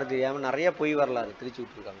வரலாறு தெரியாமல் நிறைய பொய் வரலாறு திரிச்சு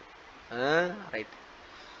விட்டுருக்காங்க. ரைட்.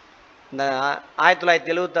 இந்த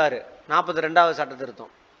 1976 42வது சட்ட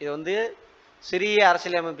திருத்தம், இது வந்து சிறிய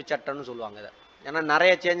அரசியலமைப்பு சட்டம்னு சொல்லுவாங்க இதை. ஏன்னா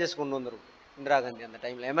நிறைய சேஞ்சஸ் கொண்டு வந்துருக்கும் இந்திரா காந்தி அந்த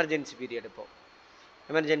டைமில். Emergency period. இப்போ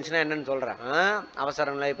எமர்ஜென்சினா என்னன்னு சொல்கிறேன்.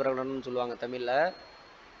 அவசர நிலை பிரகடனம்னு சொல்லுவாங்க தமிழில்.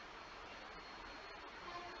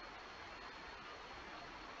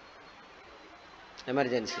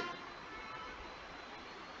 எமர்ஜென்சி.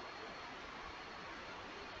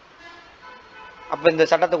 அப்போ இந்த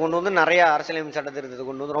சட்டத்தை கொண்டு வந்து நிறைய அரசியலமைப்பு சட்ட திருத்தத்தை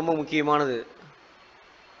கொண்டு வந்து ரொம்ப முக்கியமானது.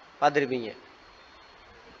 பார்த்துருப்பீங்க.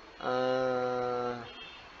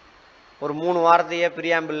 ஒரு 3 வார்த்தையே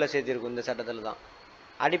பிரியாம்பிளில் சேர்த்திருக்கும். இந்த சட்டத்தில் தான்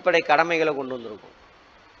அடிப்படை கடமைகளை கொண்டு வந்திருக்கும்.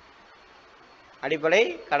 அடிப்படை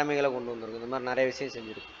கடமைகளை கொண்டு வந்திருக்கும். இந்த மாதிரி நிறைய விஷயம்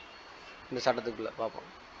செஞ்சுருக்கும் இந்த சட்டத்துக்குள்ளே பார்ப்போம்.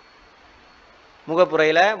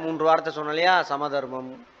 முகப்புறையில் 3 வார்த்தை சொன்னோம் இல்லையா?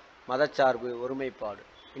 சமதர்மம், மதச்சார்பு, ஒருமைப்பாடு,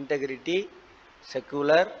 இன்டெகிரிட்டி,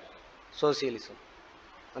 செக்குலர், சோசியலிசம்.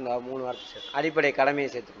 அந்த 3 வார்த்தை சேர்த்து அடிப்படை கடமையை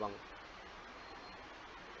சேர்த்துருப்பாங்க.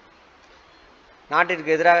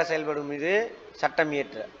 நாட்டிற்கு எதிராக செயல்படும் இது சட்டம்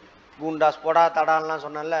இயற்ற. பூண்டாஸ் போடா தடான்லாம்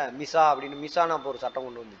சொன்னால மிசா அப்படின்னு மிசானா அப்போ ஒரு சட்டம்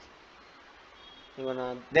கொண்டு வந்துச்சு. இவன்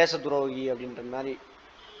தேச துரோகி அப்படின்ற மாதிரி.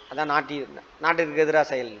 அதான் நாட்டிற்கு எதிராக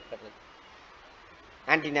செயல்படுறது.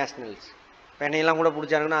 Anti nationals. இப்போ என்னையெல்லாம் கூட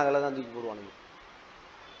பிடிச்சானுங்கன்னா அதில் தான் தூக்கி போடுவானுங்க.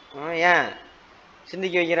 ஏன்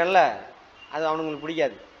சிந்திக்க வைக்கிறேன்ல, அது அவனுங்களுக்கு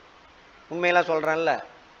பிடிக்காது. உண்மையெல்லாம் சொல்கிறேன்ல,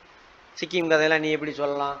 சிக்கிம் கதையெல்லாம் நீ எப்படி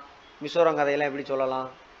சொல்லலாம், மிசோரம் கதையெல்லாம் எப்படி சொல்லலாம்?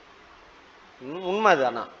 உண்மை அது.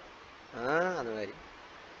 ஆனால் அந்த மாதிரி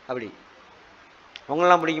அப்படி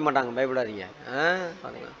உங்களெல்லாம் பிடிக்க மாட்டாங்க, பயப்படாதீங்க.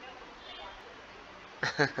 பாருங்க,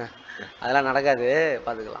 அதெல்லாம் நடக்காது,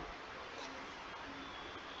 பார்த்துக்கலாம்.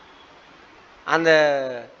 அந்த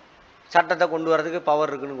சட்டத்தை கொண்டு வரதுக்கு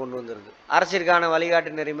பவர் இருக்குன்னு கொண்டு வந்துடுது. அரசிற்கான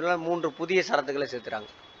வழிகாட்டு நெறிமுறையில் 3 புதிய சரத்துக்களை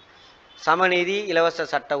சேர்த்துறாங்க. சமநீதி, இலவச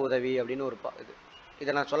சட்ட உதவி அப்படின்னு ஒரு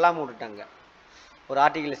இதை நான் சொல்லாமல் விட்டுட்டாங்க. ஒரு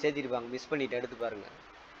ஆர்டிக்கிளில் சேர்த்திருப்பாங்க, மிஸ் பண்ணிட்டு எடுத்து பாருங்க.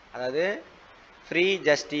 அதாவது ஃப்ரீ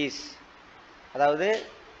ஜஸ்டிஸ், அதாவது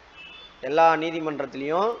எல்லா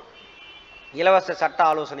நீதிமன்றத்துலேயும் இலவச சட்ட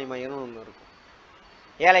ஆலோசனை மையம்னு ஒன்று இருக்கும்.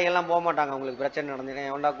 ஏழைகள்லாம் போக மாட்டாங்க. அவங்களுக்கு பிரச்சனை நடந்துட்டேன்,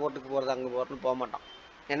 எவன்டா கோர்ட்டுக்கு போகிறது அங்கே போகிறதுன்னு போக மாட்டான்.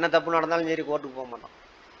 என்ன தப்பு நடந்தாலும் சரி கோர்ட்டுக்கு போக மாட்டான்.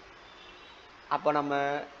 அப்போ நம்ம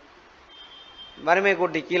வறுமை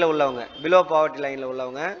கோட்டு கீழே உள்ளவங்க, பிலோ பாவர்ட்டி லைனில்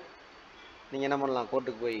உள்ளவங்க, நீங்கள் என்ன பண்ணலாம்?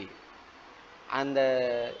 கோர்ட்டுக்கு போய் அந்த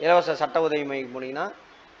இலவச சட்ட உதவி மையம் போனீங்கன்னா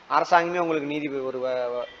அரசாங்கமே உங்களுக்கு நீதி ஒரு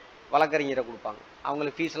வழக்கறிஞரை கொடுப்பாங்க.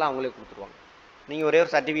 அவங்களுக்கு ஃபீஸ்லாம் அவங்களே கொடுத்துருவாங்க. நீங்கள் ஒரே ஒரு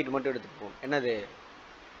சர்டிஃபிகேட் மட்டும் எடுத்துகிட்டு போகணும். என்னது?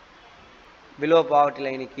 பிலோ பாவர்ட்டி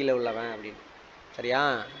லைனுக்கு கீழே உள்ளவன் அப்படின்னு. சரியா?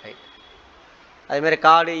 ரைட். அதேமாதிரி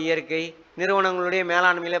காடு, இயற்கை, நிறுவனங்களுடைய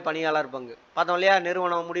மேலாண்மையிலே பணியாளர் பங்கு பார்த்தோம் இல்லையா?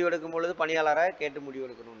 நிறுவனம் முடிவெடுக்கும் பொழுது பணியாளரை கேட்டு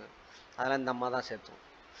முடிவெடுக்கணும்னு, அதெல்லாம் இந்த அம்மா தான் சேர்த்துவோம்.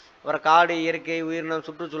 அப்புறம் காடு, இயற்கை, உயிரினம்,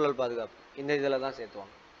 சுற்றுச்சூழல் பாதுகாப்பு இந்த இதில் தான்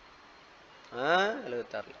சேர்த்துவாங்க.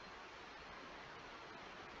 76ல்.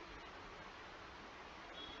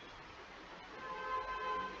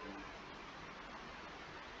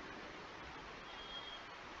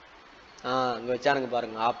 இங்கே வச்சானுங்க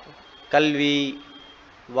பாருங்க. கல்வி,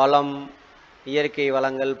 வளம், இயற்கை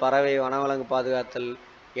வளங்கள், பறவை வனவலங்கு பாதுகாத்தல்,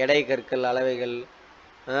 எடை கற்கள், அளவைகள்,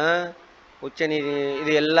 உச்சநீதி,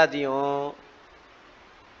 இது எல்லாத்தையும்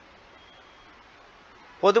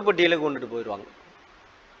பொதுப்பட்டியலுக்கு கொண்டுட்டு போயிடுவாங்க.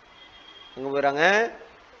 எங்கே போயிடுறாங்க?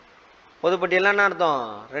 பொதுப்பட்டியலாம் என்ன அர்த்தம்?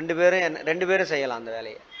 2 பேரும் செய்யலாம் அந்த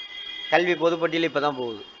வேலையை. கல்வி பொதுப்பட்டியல் இப்போ தான்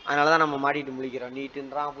போகுது. அதனால தான் நம்ம மாட்டிட்டு முழிக்கிறோம்.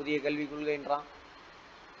 நீட்டுன்றான், புதிய கல்விக் கொள்கைன்றான்,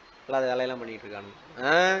 இல்லாத வேலையெல்லாம் பண்ணிகிட்டு இருக்கானுங்க.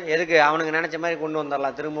 எதுக்கு? அவனுக்கு நினச்ச மாதிரி கொண்டு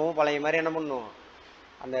வந்துடலாம். திரும்பவும் பழைய மாதிரி என்ன பண்ணும்?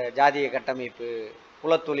 அந்த ஜாதிய கட்டமைப்பு,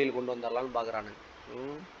 குலத்தொழில் கொண்டு வந்துடலாம்னு பார்க்குறானுங்க.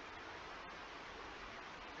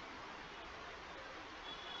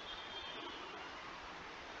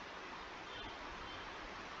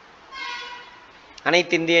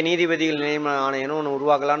 அனைத்து இந்திய நீதிபதிகள் நியமன ஆணையம்னு ஒன்று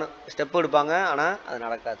உருவாக்கலான்னு ஸ்டெப் எடுப்பாங்க. ஆனால் அது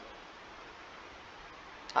நடக்காது.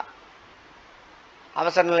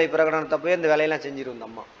 அவசர நிலை பிரகடனத்தப்போ இந்த வேலையெல்லாம் செஞ்சிடும் இந்த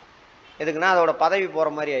அம்மா. எதுக்குன்னா அதோட பதவி போகிற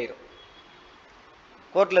மாதிரி ஆயிரும்.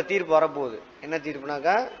 கோர்ட்டில் தீர்ப்பு வரப்போகுது. என்ன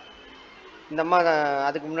தீர்ப்புனாக்கா, இந்த அம்மா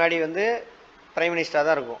அதுக்கு முன்னாடி பிரைம் மினிஸ்டராக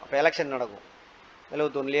தான் இருக்கும். அப்போ எலெக்ஷன் நடக்கும்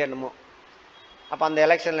 71லேயே என்னமோ. அப்போ அந்த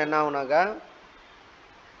எலெக்ஷனில் என்ன ஆகுனாக்கா,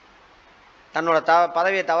 தன்னோட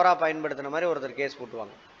பதவியை தவறாக பயன்படுத்தின மாதிரி ஒருத்தர் கேஸ்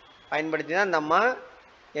போட்டுவாங்க. பயன்படுத்தி தான் இந்த அம்மா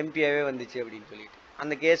எம்பியாவே வந்துச்சு அப்படின்னு சொல்லிட்டு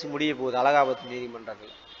அந்த கேஸ் முடிய போகுது அலகாபாத்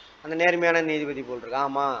நீதிமன்றத்தில். அந்த நேர்மையான நீதிபதி போல் இருக்கு,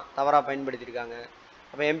 ஆமாம் தவறாக பயன்படுத்தியிருக்காங்க.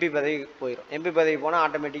 அப்போ எம்பி பதவி போயிடும். எம்பி பதவி போனால்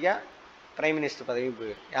ஆட்டோமேட்டிக்காக பிரைம் மினிஸ்டர் பதவியும்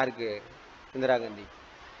போயிடும். யாருக்கு? இந்திரா காந்தி.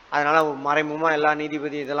 அதனால் மறைமுகமாக எல்லா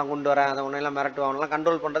நீதிபதி இதெல்லாம் கொண்டு வரேன், அதை ஒன்றெல்லாம் மிரட்டுவாங்கலாம்,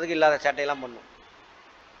 கண்ட்ரோல் பண்ணுறதுக்கு இல்லாத சேட்டையெல்லாம் பண்ணும்.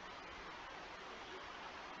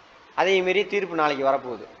 அதே மாரி தீர்ப்பு நாளைக்கு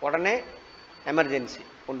வரப்போகுது. உடனே எமர்ஜென்சி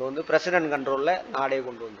கொண்டு வந்து பிரசிடென்ட் கண்ட்ரோலில் நாடே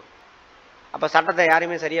கொண்டு வந்துடும். அப்போ சட்டத்தை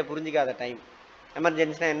யாருமே சரியாக புரிஞ்சிக்காத டைம்.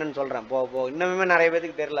 எமர்ஜென்சினா என்னன்னு சொல்கிறேன், போ இன்னுமே நிறைய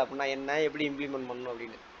பேருக்கு தெரியல அப்படின்னா என்ன, எப்படி இம்ப்ளிமெண்ட் பண்ணணும்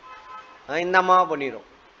அப்படின்னு. இந்த அம்மாவை பண்ணிடும்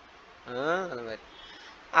அந்த மாதிரி.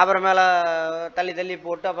 அப்புறமேல தள்ளி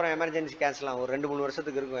போட்டு அப்புறம் எமர்ஜென்சி கேன்சல் ஆகும். ஒரு 2-3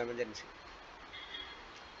 வருஷத்துக்கு இருக்கும் எமர்ஜென்சி.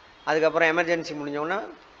 அதுக்கப்புறம் எமர்ஜென்சி முடிஞ்சோன்னா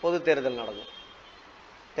பொது தேர்தல் நடக்கும்.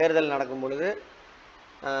 தேர்தல் நடக்கும் பொழுது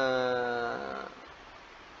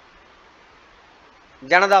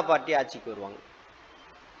ஜனதா பார்ட்டி ஆட்சிக்கு வருவாங்க.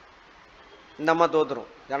 இந்த அம்மா தோத்துரும்.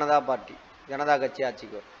 ஜனதா கட்சி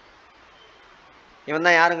ஆட்சிக்கு வரும். இவன்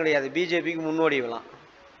தான் யாரும் கிடையாது, பிஜேபிக்கு முன்னோடி. இவெல்லாம்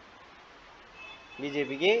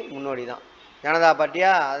பிஜேபிக்கு முன்னோடி தான். ஜனதா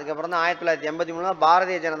பார்ட்டியா அதுக்கப்புறம் தான் 1983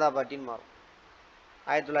 பாரதிய ஜனதா பார்ட்டின்னு மாறும்.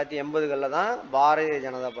 1980களில் தான் பாரதிய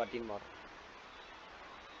ஜனதா பார்ட்டின்னு மாறும்.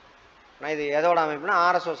 ஆனால் இது எதோட அமைப்புனா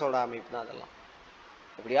ஆர்எஸ்எஸோட அமைப்பு தான். அதெல்லாம்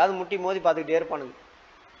எப்படியாவது முட்டி மோதி பார்த்துக்கிட்டே இருப்பானுங்க.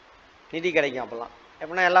 நிதி கிடைக்கும் அப்போல்லாம்.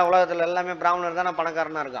 எப்படின்னா எல்லா உலகத்தில் எல்லாமே பிராமணர் தானே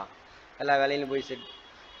பணக்காரனாக இருக்கான். எல்லா வேலையிலும் போய்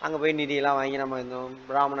அங்கே போய் நிதியெல்லாம் வாங்கி நம்ம இருந்தோம்.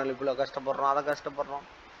 பிராமணர்கள் இவ்வளோ கஷ்டப்படுறோம், அதை கஷ்டப்படுறோம்,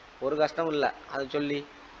 ஒரு கஷ்டம் இல்லை. அதை சொல்லி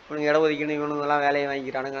இவனுங்க இடஒதுக்கணும், இவனுங்கெல்லாம் வேலையை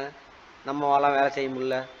வாங்கிக்கிறானுங்க, நம்மளாம் வேலை செய்ய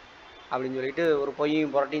முடியல அப்படின்னு சொல்லிட்டு ஒரு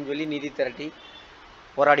பொய்யும் புரட்டின்னு சொல்லி நிதி திரட்டி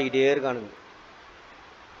போராடிக்கிட்டே இருக்கானுங்க.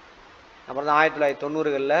 அப்புறம் தான்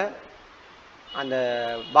 1990களில் அந்த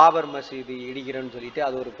பாபர் மசூதி இடிக்கிறேன்னு சொல்லிட்டு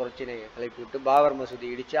அது ஒரு பிரச்சனையை கிளப்பி விட்டு பாபர் மசூதி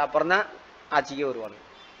இடித்து அப்புறம் தான் ஆட்சிக்கே வருவாங்க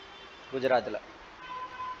குஜராத்தில்.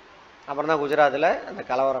 அப்புறம் தான் குஜராத்தில் அந்த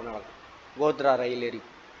கலவரம் நடக்கும், கோத்ரா ரயில் எரிப்பு.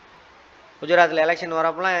 குஜராத்தில் எலெக்ஷன்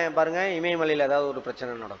வரப்பெல்லாம் பாருங்கள், இமயமலையில் ஏதாவது ஒரு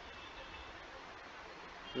பிரச்சனை நடக்கும்.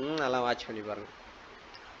 அதெல்லாம் வாட்ச் பண்ணி பாருங்கள்.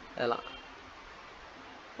 அதெல்லாம்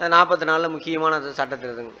 44 முக்கியமான சட்ட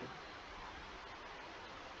திருத்தங்கள்.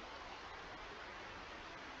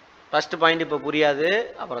 ஃபர்ஸ்ட் பாயிண்ட் இப்போ புரியாது,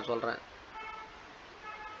 அப்புறம் சொல்கிறேன்.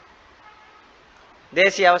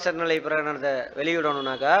 தேசிய அவசர நிலை பிரகடனத்தை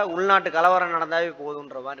வெளியிடணும்னாக்கா உள்நாட்டு கலவரம் நடந்தாவே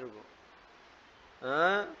போதுன்ற மாதிரி இருக்கும்.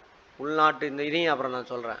 உள்நாட்டு இந்த இதையும் அப்புறம் நான்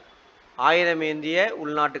சொல்கிறேன். ஆயுதம் ஏந்திய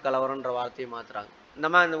உள்நாட்டு கலவரன்ற வார்த்தையை மாற்றுறாங்க. இந்த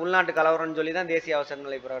மாதிரி இந்த உள்நாட்டு கலவரம்னு சொல்லி தான் தேசிய அவசர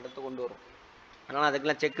நிலை பிரகடனத்தை கொண்டு வரும். அதனால்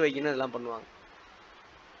அதுக்கெல்லாம் செக் வைக்கணும், இதெல்லாம் பண்ணுவாங்க.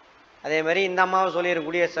 அதே மாதிரி இந்த அம்மாவை சொல்லிடும்,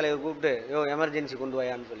 குடியரசுத் தலைவர் கூப்பிட்டு எமர்ஜென்சி கொண்டு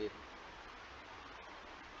வாயான்னு சொல்லிடும்,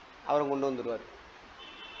 அவரும் கொண்டு வந்துடுவார்.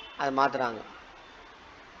 அதை மாற்றுறாங்க.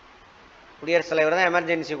 குடியரசுத் தலைவர் தான்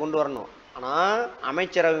எமர்ஜென்சி கொண்டு வரணும். ஆனால்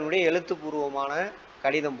அமைச்சரவையினுடைய எழுத்துப்பூர்வமான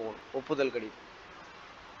கடிதம் போகணும், ஒப்புதல் கடிதம்.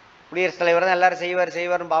 குடியரசுத் தலைவர் தான் எல்லாரும்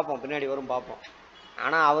செய்வார்னு பார்ப்போம், பின்னாடி வரும் பார்ப்போம்.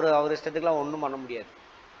 ஆனால் அவர் இஷ்டத்துக்குலாம் ஒன்றும் பண்ண முடியாது.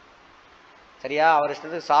 சரியா? அவர்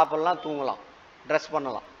இஷ்டத்துக்கு சாப்பிடலாம், தூங்கலாம், ட்ரெஸ்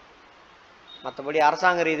பண்ணலாம். மற்றபடி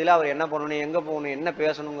அரசாங்க ரீதியில் அவர் என்ன பண்ணணும், எங்கே போகணும், என்ன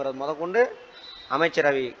பேசணுங்கிறது முதற்கொண்டு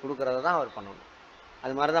அமைச்சரவை கொடுக்கறத தான் அவர் பண்ணணும்.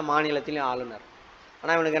 அது மாதிரி தான் மாநிலத்திலையும் ஆளுநர்.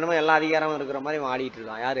 ஆனால் இவனுக்கு என்னமோ எல்லா அதிகாரமும் இருக்கிற மாதிரி இவன் ஆடிட்டு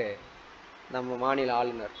இருக்கான். யார்? நம்ம மாநில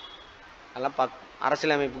ஆளுநர். அதெல்லாம்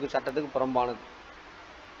அரசியலமைப்புக்கு சட்டத்துக்கு புறம்பானது.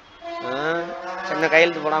 சின்ன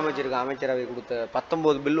கையெழுத்து போடாமல் வச்சுருக்கான். அமைச்சரவை கொடுத்த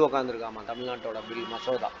 19 பில் உட்காந்துருக்காமா, தமிழ்நாட்டோட பில்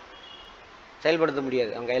மசோதா. செயல்படுத்த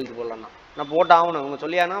முடியாது அவன் கையெழுத்து போடலன்னா. நான் போட்டாகணும், இவங்க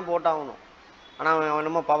சொல்லியானா போட்டாகணும். ஆனால் அவன்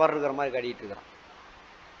என்னமோ பவர் இருக்கிற மாதிரி கட்டிகிட்டு இருக்கிறான்.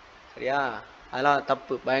 சரியா? அதெல்லாம்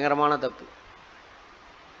தப்பு, பயங்கரமான தப்பு.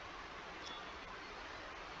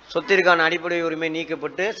 சொத்திற்கான அடிப்படை உரிமை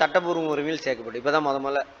நீக்கப்பட்டு சட்டப்பூர்வ உரிமையில் சேர்க்கப்பட்டு இப்போ தான்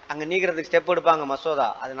முதல்ல அங்கே நீக்கிறதுக்கு ஸ்டெப் எடுப்பாங்க. மசோதா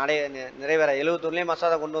அது நிறைவேற 71லேயே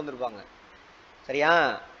மசோதா கொண்டு வந்திருப்பாங்க. சரியா?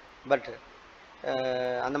 பட்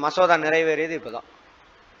அந்த மசோதா நிறைவேறியது இப்போ தான்.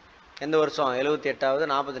 எந்த வருஷம்? 78வது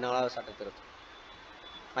 44வது சட்ட திருத்தம்,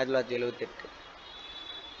 1978.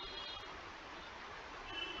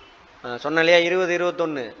 சொன்ன இல்லையா,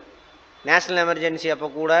 2021 நேஷனல் எமர்ஜென்சி அப்போ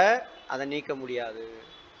கூட அதை நீக்க முடியாது.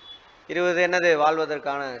 20 என்னது?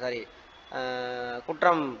 வாழ்வதற்கான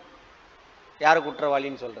குற்றம் யார்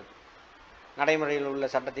குற்றவாளின்னு சொல்கிறது. நடைமுறையில் உள்ள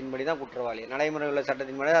சட்டத்தின்படி தான் குற்றவாளி, நடைமுறையில் உள்ள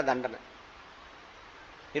சட்டத்தின்படி தான் தண்டனை.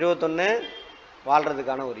 21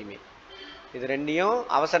 வாழ்கிறதுக்கான உரிமை. இது ரெண்டையும்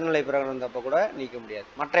அவசர நிலை பிரகடனத்தப்போ கூட நீக்க முடியாது.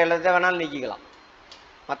 மற்ற எல்லாத்தையும் வேணாலும் நீக்கிக்கலாம்,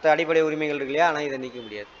 மற்ற அடிப்படை உரிமைகள் இருக்கு இல்லையா, ஆனால் இதை நீக்க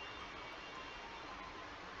முடியாது.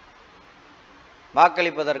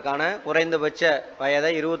 வாக்களிப்பதற்கான குறைந்தபட்ச வயதை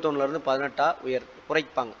 21லேருந்து 18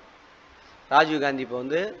 குறைப்பாங்க. ராஜீவ்காந்தி இப்போ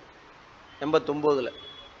 89ல்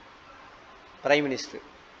பிரைம் மினிஸ்டர்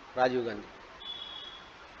ராஜீவ்காந்தி.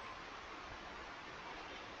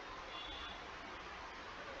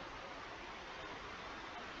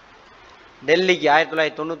 டெல்லிக்கு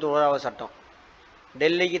 1991வது சட்டம்.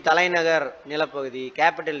 டெல்லிக்கு தலைநகர் நிலப்பகுதி,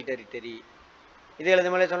 கேபிட்டல் டெரிட்டரி. இது எழுத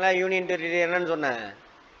மேலே சொன்ன யூனியன் டெரிட்டரி என்னன்னு சொன்னேன்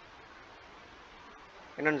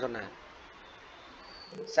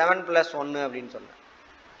 7+1 அப்படின்னு சொன்னேன்.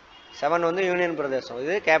 7 யூனியன் பிரதேசம்,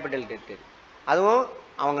 இது கேபிட்டல் டெரிட்டரி. அதுவும்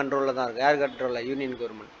அவங்க கண்ட்ரோலில் தான் இருக்குது. யார் கண்ட்ரோலில்? Union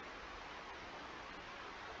government.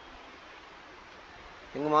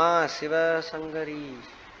 எங்கம்மா சிவசங்கரி?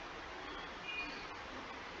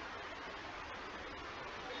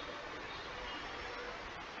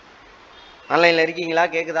 ஆன்லைனில் இருக்கீங்களா?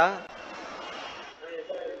 கேட்குதா?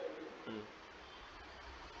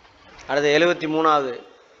 அடுத்து 73வது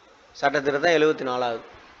சட்ட திருத்தம், 74வது.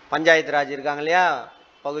 பஞ்சாயத்து ராஜ் இருக்காங்க இல்லையா,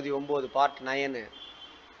 பகுதி 9 பார்ட் 9.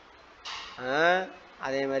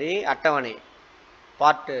 அதே மாதிரி அட்டவணை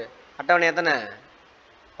பார்ட்டு, அட்டவணை எத்தனை?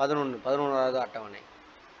 11வது அட்டவணை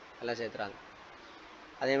எல்லாம் சேர்த்துறாங்க.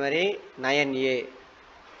 அதே மாதிரி 9A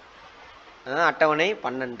அட்டவணை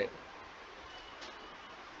 12.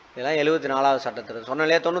 இதெல்லாம் 74வது சட்டத்திருத்தம்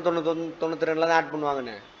சொன்னாலே 91 92 தான் ஆட்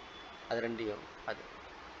பண்ணுவாங்கன்னு அது ரெண்டையும் அது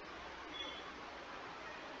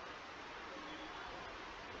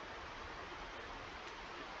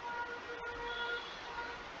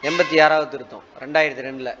 86வது திருத்தம்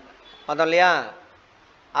 2002 பார்த்தோம் இல்லையா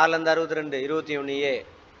 6லேருந்து 62 21A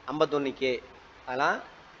 51K அதெல்லாம்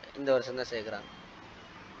இந்த வருஷம் தான் சேர்க்குறாங்க.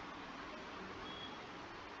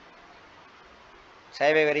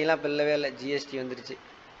 சேவை வரியெல்லாம் பில்லவே இல்லை, ஜிஎஸ்டி வந்துருச்சு.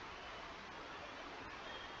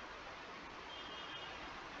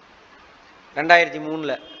 ரெண்டாயிரத்தி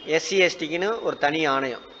 3 எஸ்சி எஸ்டிக்குன்னு ஒரு தனி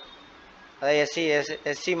ஆணையம், அதாவது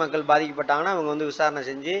எஸ்சி மக்கள் பாதிக்கப்பட்டாங்கன்னா அவங்க வந்து விசாரணை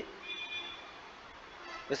செஞ்சு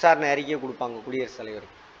விசாரணை அறிக்கையை கொடுப்பாங்க குடியரசுத்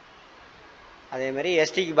தலைவருக்கு. அதே மாதிரி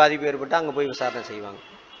எஸ்டிக்கு பாதிப்பு ஏற்பட்டு அங்கே போய் விசாரணை செய்வாங்க.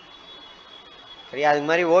 சரியா? அதுக்கு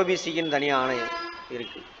மாதிரி ஓபிசிக்குன்னு தனியாக ஆணையம்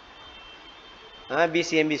இருக்குது.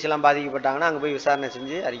 பிசி எம்பிசிலாம் பாதிக்கப்பட்டாங்கன்னா அங்கே போய் விசாரணை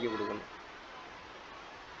செஞ்சு அறிக்கை கொடுக்கணும்.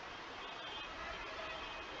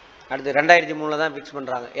 அடுத்து 2003 தான் ஃபிக்ஸ்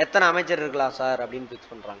பண்ணுறாங்க. எத்தனை அமைச்சர் இருக்கலாம் சார் அப்படின்னு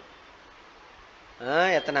ஃபிக்ஸ் பண்ணுறாங்க.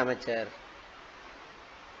 எத்தனை அமைச்சர்?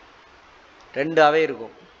 2 அவை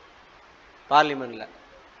இருக்கும் பார்லிமெண்ட்டில்.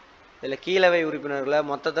 இதில் கீழவை உறுப்பினர்களை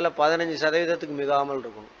மொத்தத்தில் 15% மிகாமல்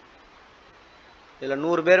இருக்கணும். இதில்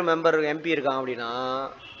 100 பேர் மெம்பர் எம்பி இருக்காங்க அப்படின்னா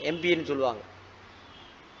எம்பின்னு சொல்லுவாங்க.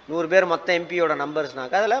 100 பேர் மொத்த எம்பியோட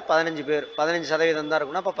நம்பர்ஸ்னாக்கா அதில் 15 பேர் 15% தான்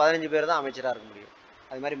இருக்கணும். அப்போ 15 பேர் தான் அமைச்சராக இருக்க முடியும்.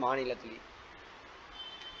 அது மாதிரி மாநிலத்துலேயும்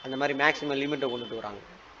அந்த மாதிரி மேக்ஸிமம் லிமிட்டை கொண்டுட்டு வராங்க.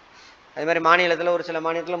 அது மாதிரி மாநிலத்தில் ஒரு சில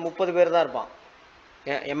மாநிலத்தில் 30 பேர் தான் இருப்பான்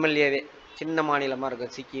எம்எல்ஏவே. சின்ன மாநிலமாக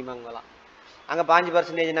இருக்கும் சிக்கிம் அங்கெல்லாம். அங்கே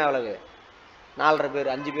 5% எவ்வளவு? 4.5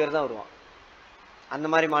 பேர் 5 பேர் தான் வருவான். அந்த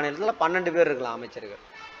மாதிரி மாநிலத்தில் 12 பேர் இருக்கலாம் அமைச்சர்கள்.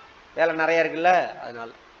 வேலை நிறையா இருக்குல்ல,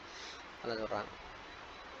 அதனால அதை சொல்கிறாங்க.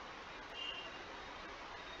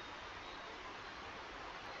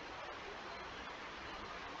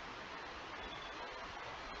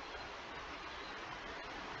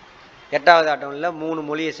 எட்டாவது அட்டவணையில் 3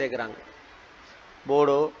 மொழியை சேர்க்குறாங்க.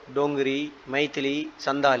 போடோ, டோங்கிரி, மைத்திலி,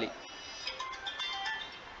 சந்தாலி.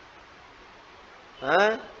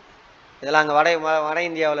 இதெல்லாம் அங்கே வட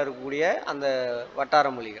இந்தியாவில் இருக்கக்கூடிய அந்த வட்டார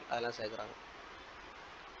மொழிகள் அதெல்லாம் சேர்க்குறாங்க.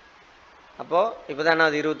 அப்போது இப்போ தான்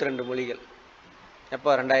அது 22 மொழிகள். எப்போ?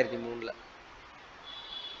 2003.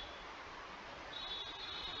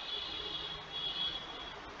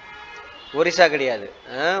 ஒரிசா கிடையாது,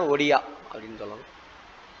 ஒடியா அப்படின்னு சொல்லணும்.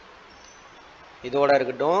 இதோட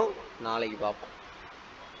இருக்கட்டும், நாளைக்கு பார்ப்போம்.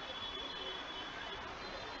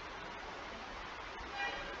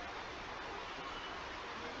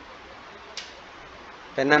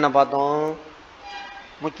 என்னென்ன பார்த்தோம்?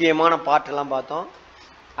 முக்கியமான பாட்டெல்லாம் பார்த்தோம்,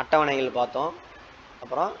 அட்டவணைகள் பார்த்தோம்,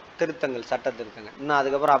 அப்புறம் திருத்தங்கள், சட்ட திருத்தங்கள். இன்னும்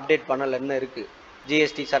அதுக்கப்புறம் அப்டேட் பண்ணலை, இன்னும் இருக்குது.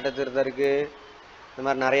 ஜிஎஸ்டி சட்ட திருத்தம் இருக்குது, இந்த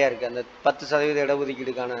மாதிரி நிறையா இருக்குது. அந்த 10%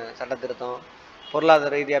 இடஒதுக்கீடுக்கான சட்ட திருத்தம்,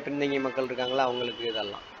 பொருளாதார ரீதியாக பின்தங்கிய மக்கள் இருக்காங்களா அவங்களுக்கு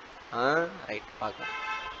இதெல்லாம். ரைட், பார்க்கலாம்.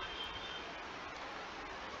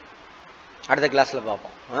 அடுத்த கிளாஸில்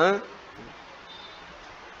பார்ப்போம்.